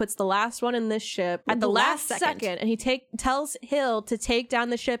whatever. He puts the last one in this ship at the last second, and he tells Hill to take down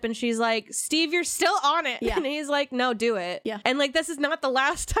the ship, and she's like, Steve, you're still on it. Yeah. And he's like, no, do it. Yeah. And like, this is not the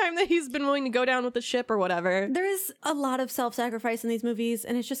last time that he's been willing to go down with the ship or whatever. There is a lot of self-sacrifice in these movies.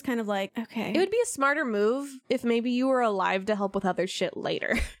 And it's just kind of like, okay. It would be a smarter move if maybe you were alive to help with other shit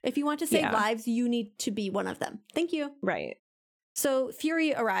later. If you want to save Yeah. lives, you need to be one of them. Thank you. Right. So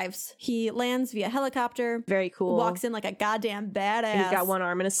Fury arrives. He lands via helicopter. Very cool. Walks in like a goddamn badass. And he's got one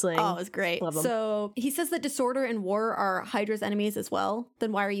arm in a sling. Oh, it was great. Love him. So he says that disorder and war are Hydra's enemies as well.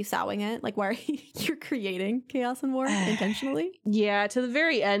 Then why are you sowing it? Like, why are you're creating chaos and war intentionally? Yeah, to the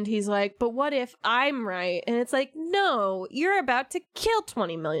very end, he's like, but what if I'm right? And it's like, no, you're about to kill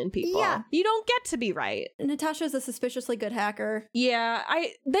 20 million people. Yeah. You don't get to be right. Natasha's a suspiciously good hacker. Yeah,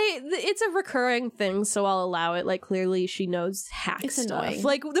 it's a recurring thing, so I'll allow it. Like, clearly she knows hack It's stuff. annoying.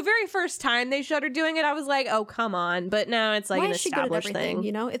 Like, the very first time they showed her doing it, I was like, oh, come on. But now it's like Why an is she good at established everything? thing.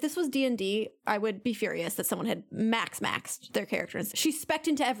 You know, if this was D&D, I would be furious that someone had maxed their characters. She's spec'd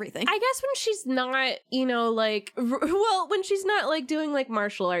into everything. I guess when she's not, you know, like, well, when she's not like doing like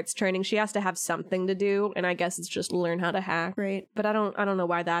martial arts training, she has to have something to do, and I guess it's just learn how to hack. Right. But I don't know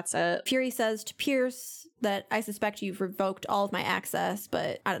why that's it. Fury says to Pierce that I suspect you've revoked all of my access,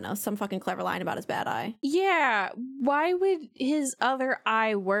 but I don't know, some fucking clever line about his bad eye. Yeah, why would his other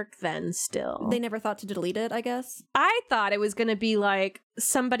eye work then still? They never thought to delete it, I guess. I thought it was gonna be like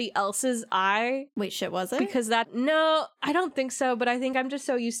somebody else's eye. Wait, shit, was it? Because no, I don't think so, but I think I'm just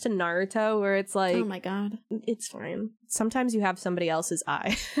so used to Naruto where it's like, oh my god. it's fine. Sometimes you have somebody else's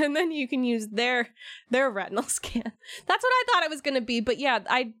eye and then you can use their retinal scan. That's what I thought it was going to be, but yeah,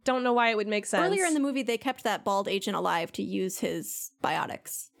 I don't know why it would make sense. Earlier in the movie, they kept that bald agent alive to use his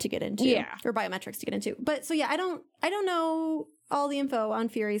biotics to get into. Yeah. Or biometrics to get into. But so yeah, I don't know all the info on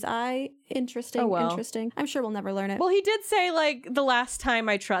Fury's eye. Interesting, Oh, well. interesting. I'm sure we'll never learn it. Well, he did say like the last time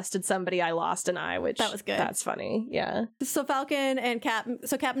I trusted somebody, I lost an eye, which That was good. That's funny. Yeah. So Falcon and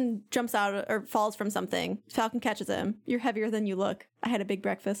Captain jumps out or falls from something. Falcon catches him. You're heavier than you look. I had a big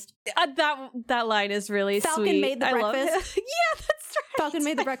breakfast. That line is really Falcon sweet. made the I love breakfast. it. Yeah, that's right. Falcon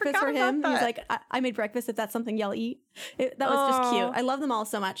made the I breakfast for forgot about him. He was that. like, I made breakfast if that's something y'all eat. That was just cute. Aw. I love them all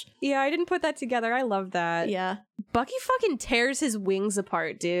so much. Yeah, I didn't put that together. I love that. Yeah. Bucky fucking tears his wings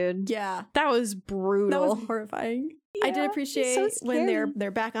apart, dude. Yeah. That was brutal. That was horrifying. I did Yeah, appreciate so when scary.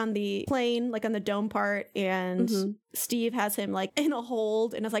 they're back on the plane, like on the dome part, and Mhm. Steve has him like in a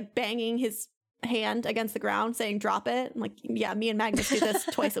hold and is like banging his hand against the ground saying drop it. I'm like, yeah, me and Magnus do this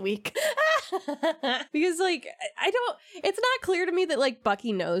twice a week. Because like it's not clear to me that like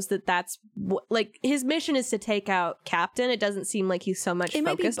Bucky knows that that's like his mission is to take out Captain. It doesn't seem like he's so much It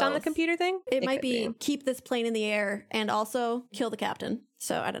might be focused on the both. computer thing. It might could be keep this plane in the air and also kill the captain.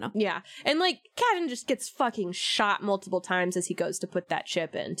 So I don't know. Yeah. And like Captain just gets fucking shot multiple times as he goes to put that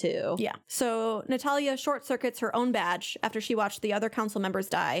chip in too. Yeah. So Natalia short circuits her own badge after she watched the other council members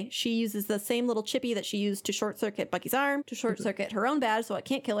die. She uses the same little chippy that she used to short circuit Bucky's arm to short circuit her own badge so it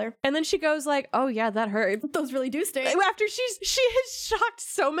can't kill her. And then she goes like, "Oh yeah, that hurt." Those really do sting. After she has shocked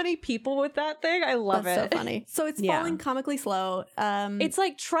so many people with that thing. I love That's it. so funny. So it's Yeah. falling comically slow. It's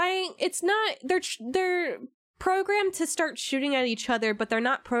like it's not they're programmed to start shooting at each other, but they're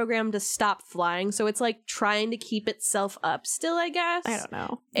not programmed to stop flying, so it's like trying to keep itself up still, I guess. I don't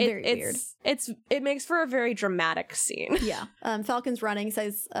know. Very weird. It makes for a very dramatic scene. Yeah. Falcon's running,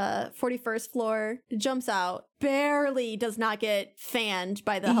 says 41st floor, jumps out, barely does not get fanned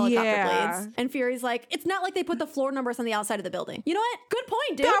by the helicopter Yeah. blades. And Fury's like, it's not like they put the floor numbers on the outside of the building. You know what? Good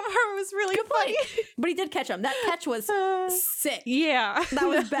point, dude. That part was really Good funny. point. But he did catch him. That catch was sick. Yeah. That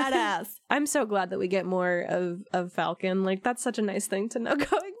was badass. I'm so glad that we get more of Falcon. Like, that's such a nice thing to know going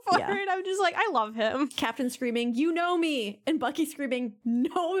forward. Yeah. I'm just like, I love him. Captain screaming, you know me. And Bucky screaming,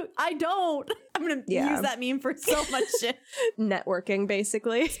 no, I don't. I'm going to Yeah. use that meme for so much shit. Networking,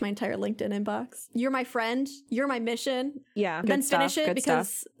 basically. It's my entire LinkedIn inbox. You're my friend. You're my mission. Yeah. Then good stuff, finish it good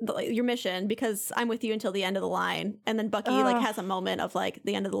because your mission, because I'm with you until the end of the line. And then Bucky like has a moment of like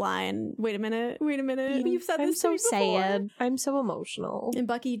the end of the line. Wait a minute. You've said I'm this so to me before. sad. I'm so emotional. And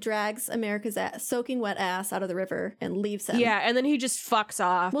Bucky drags America's soaking wet ass out of the river and leaves him. Yeah, and then he just fucks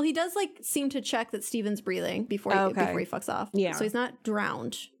off. Well, he does like seem to check that Steven's breathing before Okay. he fucks off. Yeah. So he's not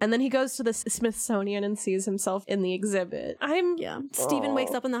drowned. And then he goes to the Smithsonian and sees himself in the exhibit. Yeah. Steven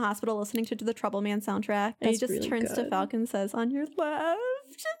wakes up in the hospital listening to the Trouble Man soundtrack. And he That's just really turns to good. Falcon and says, on your left.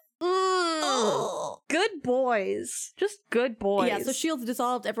 Good boys. Just good boys. Yeah, so S.H.I.E.L.D.'s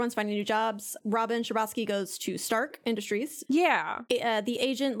dissolved. Everyone's finding new jobs. Robin Scherbatsky goes to Stark Industries. Yeah. The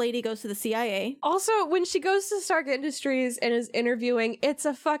agent lady goes to the CIA. Also, when she goes to Stark Industries and is interviewing, it's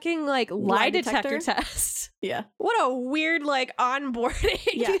a fucking like lie detector test. Yeah. What a weird like onboarding.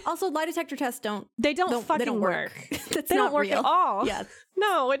 Yeah. Also, lie detector tests don't fucking work. That's They not don't work real. at all. Yeah.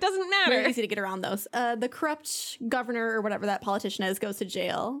 No, it doesn't matter. Very easy to get around those. The corrupt governor or whatever that politician is goes to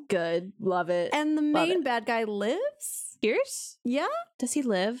jail. Good. Love it. And the Love main it. bad guy lives? Pierce? Yeah? Does he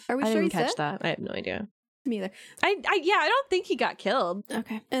live? Are we I sure didn't he's catch dead? that. I have no idea. Me either. I don't think he got killed.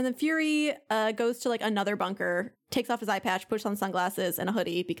 Okay. And then Fury goes to like another bunker, takes off his eye patch, puts on sunglasses and a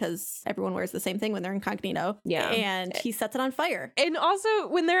hoodie because everyone wears the same thing when they're incognito. Yeah. And he sets it on fire. And also,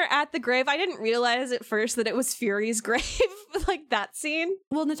 when they're at the grave, I didn't realize at first that it was Fury's grave, like that scene.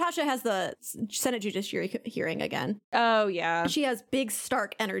 Well, Natasha has the Senate Judiciary hearing again. Oh, yeah. She has big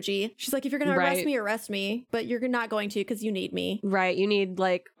Stark energy. She's like, if you're going to arrest me, but you're not going to because you need me. Right. You need,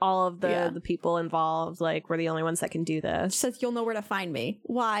 like, all of Yeah. the people involved. Like, we're the only ones that can do She this. says, you'll know where to find me.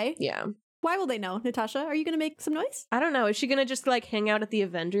 Why? Yeah. Why will they know? Natasha, are you going to make some noise? I don't know. Is she gonna just like hang out at the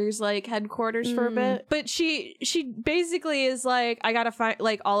Avengers like headquarters for a bit? But she basically is like, I gotta find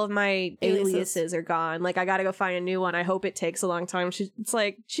like all of my aliases are gone. Like I gotta go find a new one. I hope it takes a long time. It's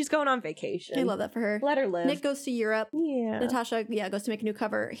like she's going on vacation. I love that for her. Let her live. Nick goes to Europe. Yeah. Natasha, goes to make a new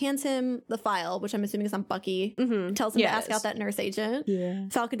cover. Hands him the file, which I'm assuming is on Bucky. Tells him to ask out that nurse agent. Yeah.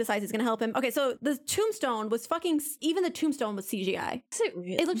 Falcon decides he's gonna help him. Okay, so the tombstone was even the tombstone was CGI. Is it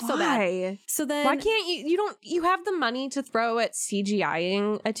really? It looked so bad. So then why can't you have the money to throw at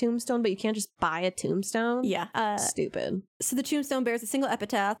CGIing a tombstone, but you can't just buy a tombstone? Yeah. Stupid. So the tombstone bears a single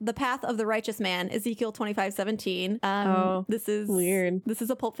epitaph: "The path of the righteous man," Ezekiel 25:17. This is weird. This is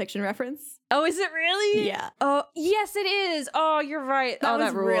a Pulp Fiction reference. Oh, is it really? Yeah. Oh, yes, it is. Oh, you're right. That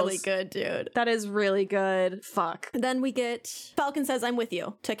was that rules. really good, dude. That is really good. Fuck. Then we get Falcon says, "I'm with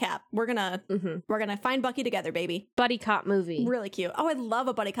you," to Cap. We're gonna find Bucky together, baby. Buddy cop movie. Really cute. Oh, I love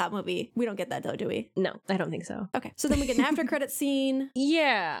a buddy cop movie. We don't get that though, do we? No, I don't think so. Okay. So then we get an after credit scene.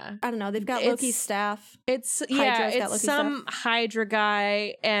 Yeah. I don't know. They've got Loki's staff. It's Hydra's got Loki's some Hydra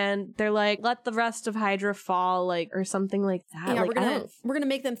guy, and they're like, let the rest of Hydra fall, like, or something like that. Yeah, like, we're gonna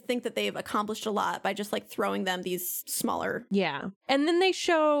make them think that they've accomplished a lot by just like throwing them these smaller. Yeah. And then they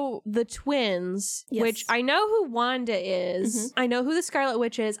show the twins, which I know who Wanda is. I know who the Scarlet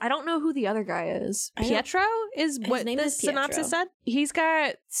Witch is. I don't know who the other guy is. Pietro is what the synopsis said. He's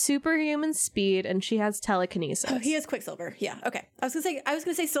got superhuman speed, and she has telekinesis. Oh, he is Quicksilver. Yeah. Okay. I was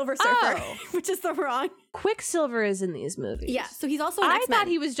gonna say Silver Surfer, which is the wrong. Quicksilver is in these movies. Yeah. So he's also an X-Men. I thought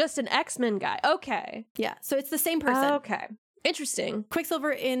he was just an X-Men guy. Okay. Yeah. So it's the same person. Okay. Interesting.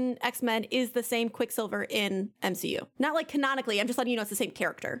 Quicksilver in X-Men is the same Quicksilver in MCU. Not like canonically. I'm just letting you know it's the same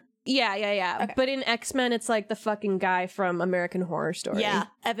character. Yeah. Okay. But in X-Men, it's like the fucking guy from American Horror Story. Yeah,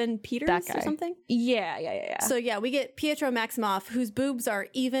 Evan Peters or something? Yeah. So yeah, we get Pietro Maximoff, whose boobs are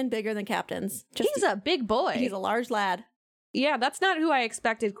even bigger than Captain's. He's a big boy. He's a large lad. Yeah, that's not who I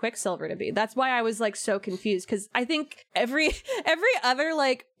expected Quicksilver to be. That's why I was like so confused, because I think every other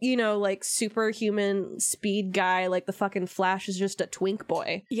like, you know, like superhuman speed guy, like the fucking Flash, is just a twink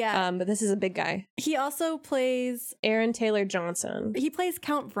boy. Yeah. But this is a big guy. He also plays Aaron Taylor Johnson. He plays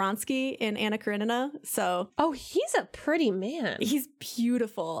Count Vronsky in Anna Karenina. So he's a pretty man. He's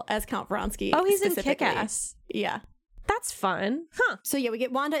beautiful as Count Vronsky. Oh, he's in Kick-Ass. Yeah. That's fun. Huh. So yeah, we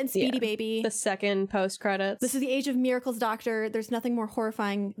get Wanda and Speedy Baby. The second post-credits. This is the age of miracles, doctor. There's nothing more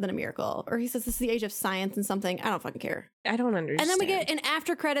horrifying than a miracle. Or he says this is the age of science and something. I don't fucking care. I don't understand. And then we get an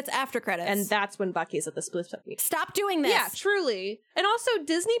after credits. And that's when Bucky's at the split second. Stop doing this. Yeah, truly. And also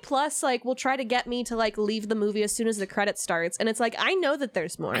Disney Plus like will try to get me to like leave the movie as soon as the credits starts. And it's like, I know that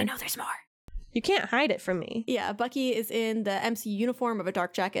there's more. I know there's more. You can't hide it from me. Yeah, Bucky is in the MC uniform of a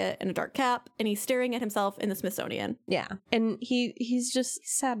dark jacket and a dark cap, and he's staring at himself in the Smithsonian. Yeah, and he's just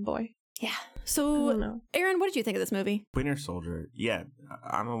sad boy. Yeah. So, Aaron, what did you think of this movie? Winter Soldier. Yeah,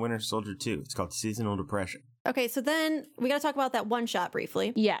 I'm a Winter Soldier too. It's called Seasonal Depression. Okay, so then we got to talk about that one shot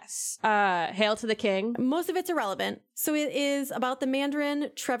briefly. Yes. Hail to the King. Most of it's irrelevant. So it is about the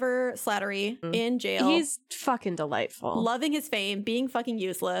Mandarin Trevor Slattery in jail. He's fucking delightful. Loving his fame, being fucking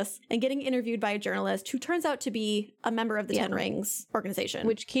useless, and getting interviewed by a journalist who turns out to be a member of the Ten Rings organization.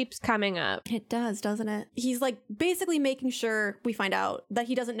 Which keeps coming up. It does, doesn't it? He's like basically making sure we find out that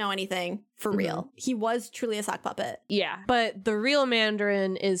he doesn't know anything for real. He was truly a sock puppet. Yeah. But the real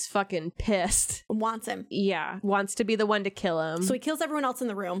Mandarin is fucking pissed. Wants him. Yeah. Wants to be the one to kill him. So he kills everyone else in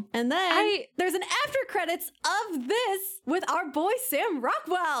the room. And then there's an after credits of this with our boy Sam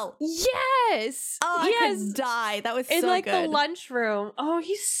Rockwell. Yes. Oh, I could die. That was so good. In like the lunchroom. Oh,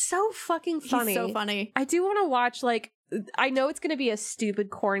 he's so fucking funny. He's so funny. I do want to watch like, I know it's going to be a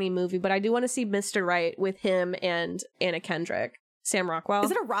stupid corny movie, but I do want to see Mr. Right with him and Anna Kendrick. Sam Rockwell.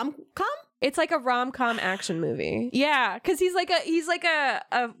 Is it a rom-com? It's like a rom-com action movie. Yeah, because he's like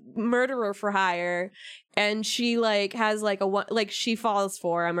a murderer for hire, and she like has like she falls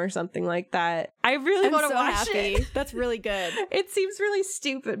for him or something like that. I really want to watch it. That's really good. It seems really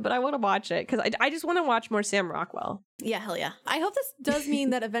stupid, but I want to watch it because I just want to watch more Sam Rockwell. Yeah, hell yeah. I hope this does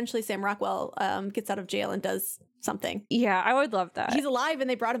mean that eventually Sam Rockwell gets out of jail and does something. Yeah, I would love that. He's alive and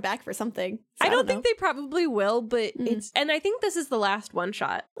they brought him back for something. So I don't think they probably will, but and I think this is the last one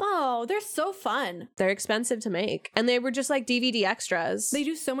shot. Oh, they're so fun. They're expensive to make. And they were just like DVD extras. They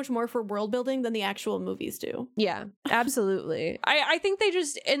do so much more for world building than the actual movies do. Yeah, absolutely. I think they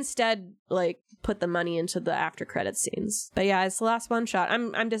just instead like put the money into the after credit scenes. But yeah, it's the last one shot.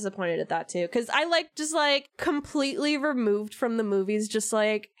 I'm disappointed at that too. Cause I like just like completely removed from the movies, just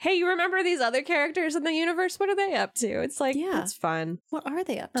like, hey, you remember these other characters in the universe? What are they up to? It's like, it's fun. What are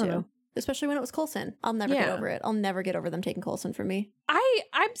they up to? especially when it was Coulson. I'll never get Yeah. over it. I'll never get over them taking Coulson from me.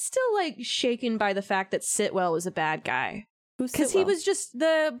 I'm still like shaken by the fact that Sitwell was a bad guy. Who's Because he Sitwell? was just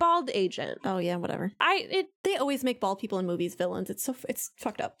the bald agent. Oh yeah, whatever. They always make bald people in movies villains. It's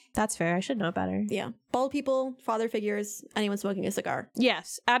fucked up. That's fair. I should know better. Yeah, bald people, father figures, anyone smoking a cigar.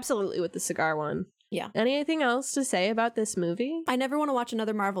 Yes, absolutely with the cigar one. Yeah. Anything else to say about this movie? I never want to watch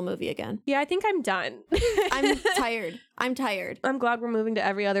another Marvel movie again. Yeah, I think I'm done. I'm tired. I'm tired. I'm glad we're moving to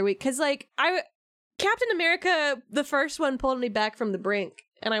every other week because, like, Captain America, the first one pulled me back from the brink,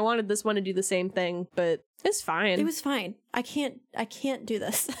 and I wanted this one to do the same thing, but it's fine. It was fine. I can't do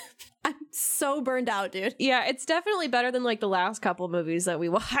this. I'm so burned out, dude. Yeah, it's definitely better than like the last couple movies that we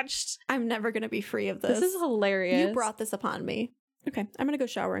watched. I'm never gonna be free of this. This is hilarious. You brought this upon me. Okay, I'm gonna go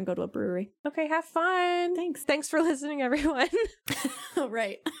shower and go to a brewery. Okay, have fun. Thanks. Thanks for listening, everyone. Oh,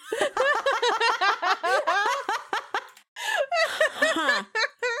 right. Huh.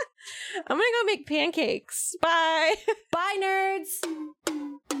 I'm gonna go make pancakes. Bye. Bye, nerds.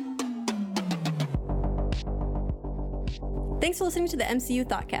 Thanks for listening to the MCU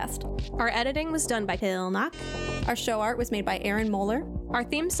Thoughtcast. Our editing was done by Hill Knock. Our show art was made by Aaron Moeller. Our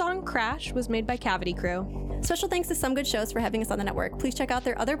theme song, Crash, was made by Cavity Crew. Special thanks to Some Good Shows for having us on the network. Please check out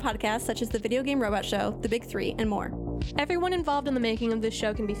their other podcasts, such as The Video Game Robot Show, The Big Three, and more. Everyone involved in the making of this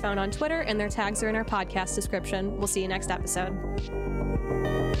show can be found on Twitter, and their tags are in our podcast description. We'll see you next episode.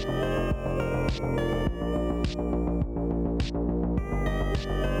 Thank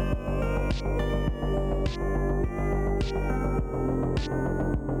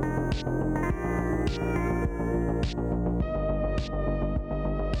you.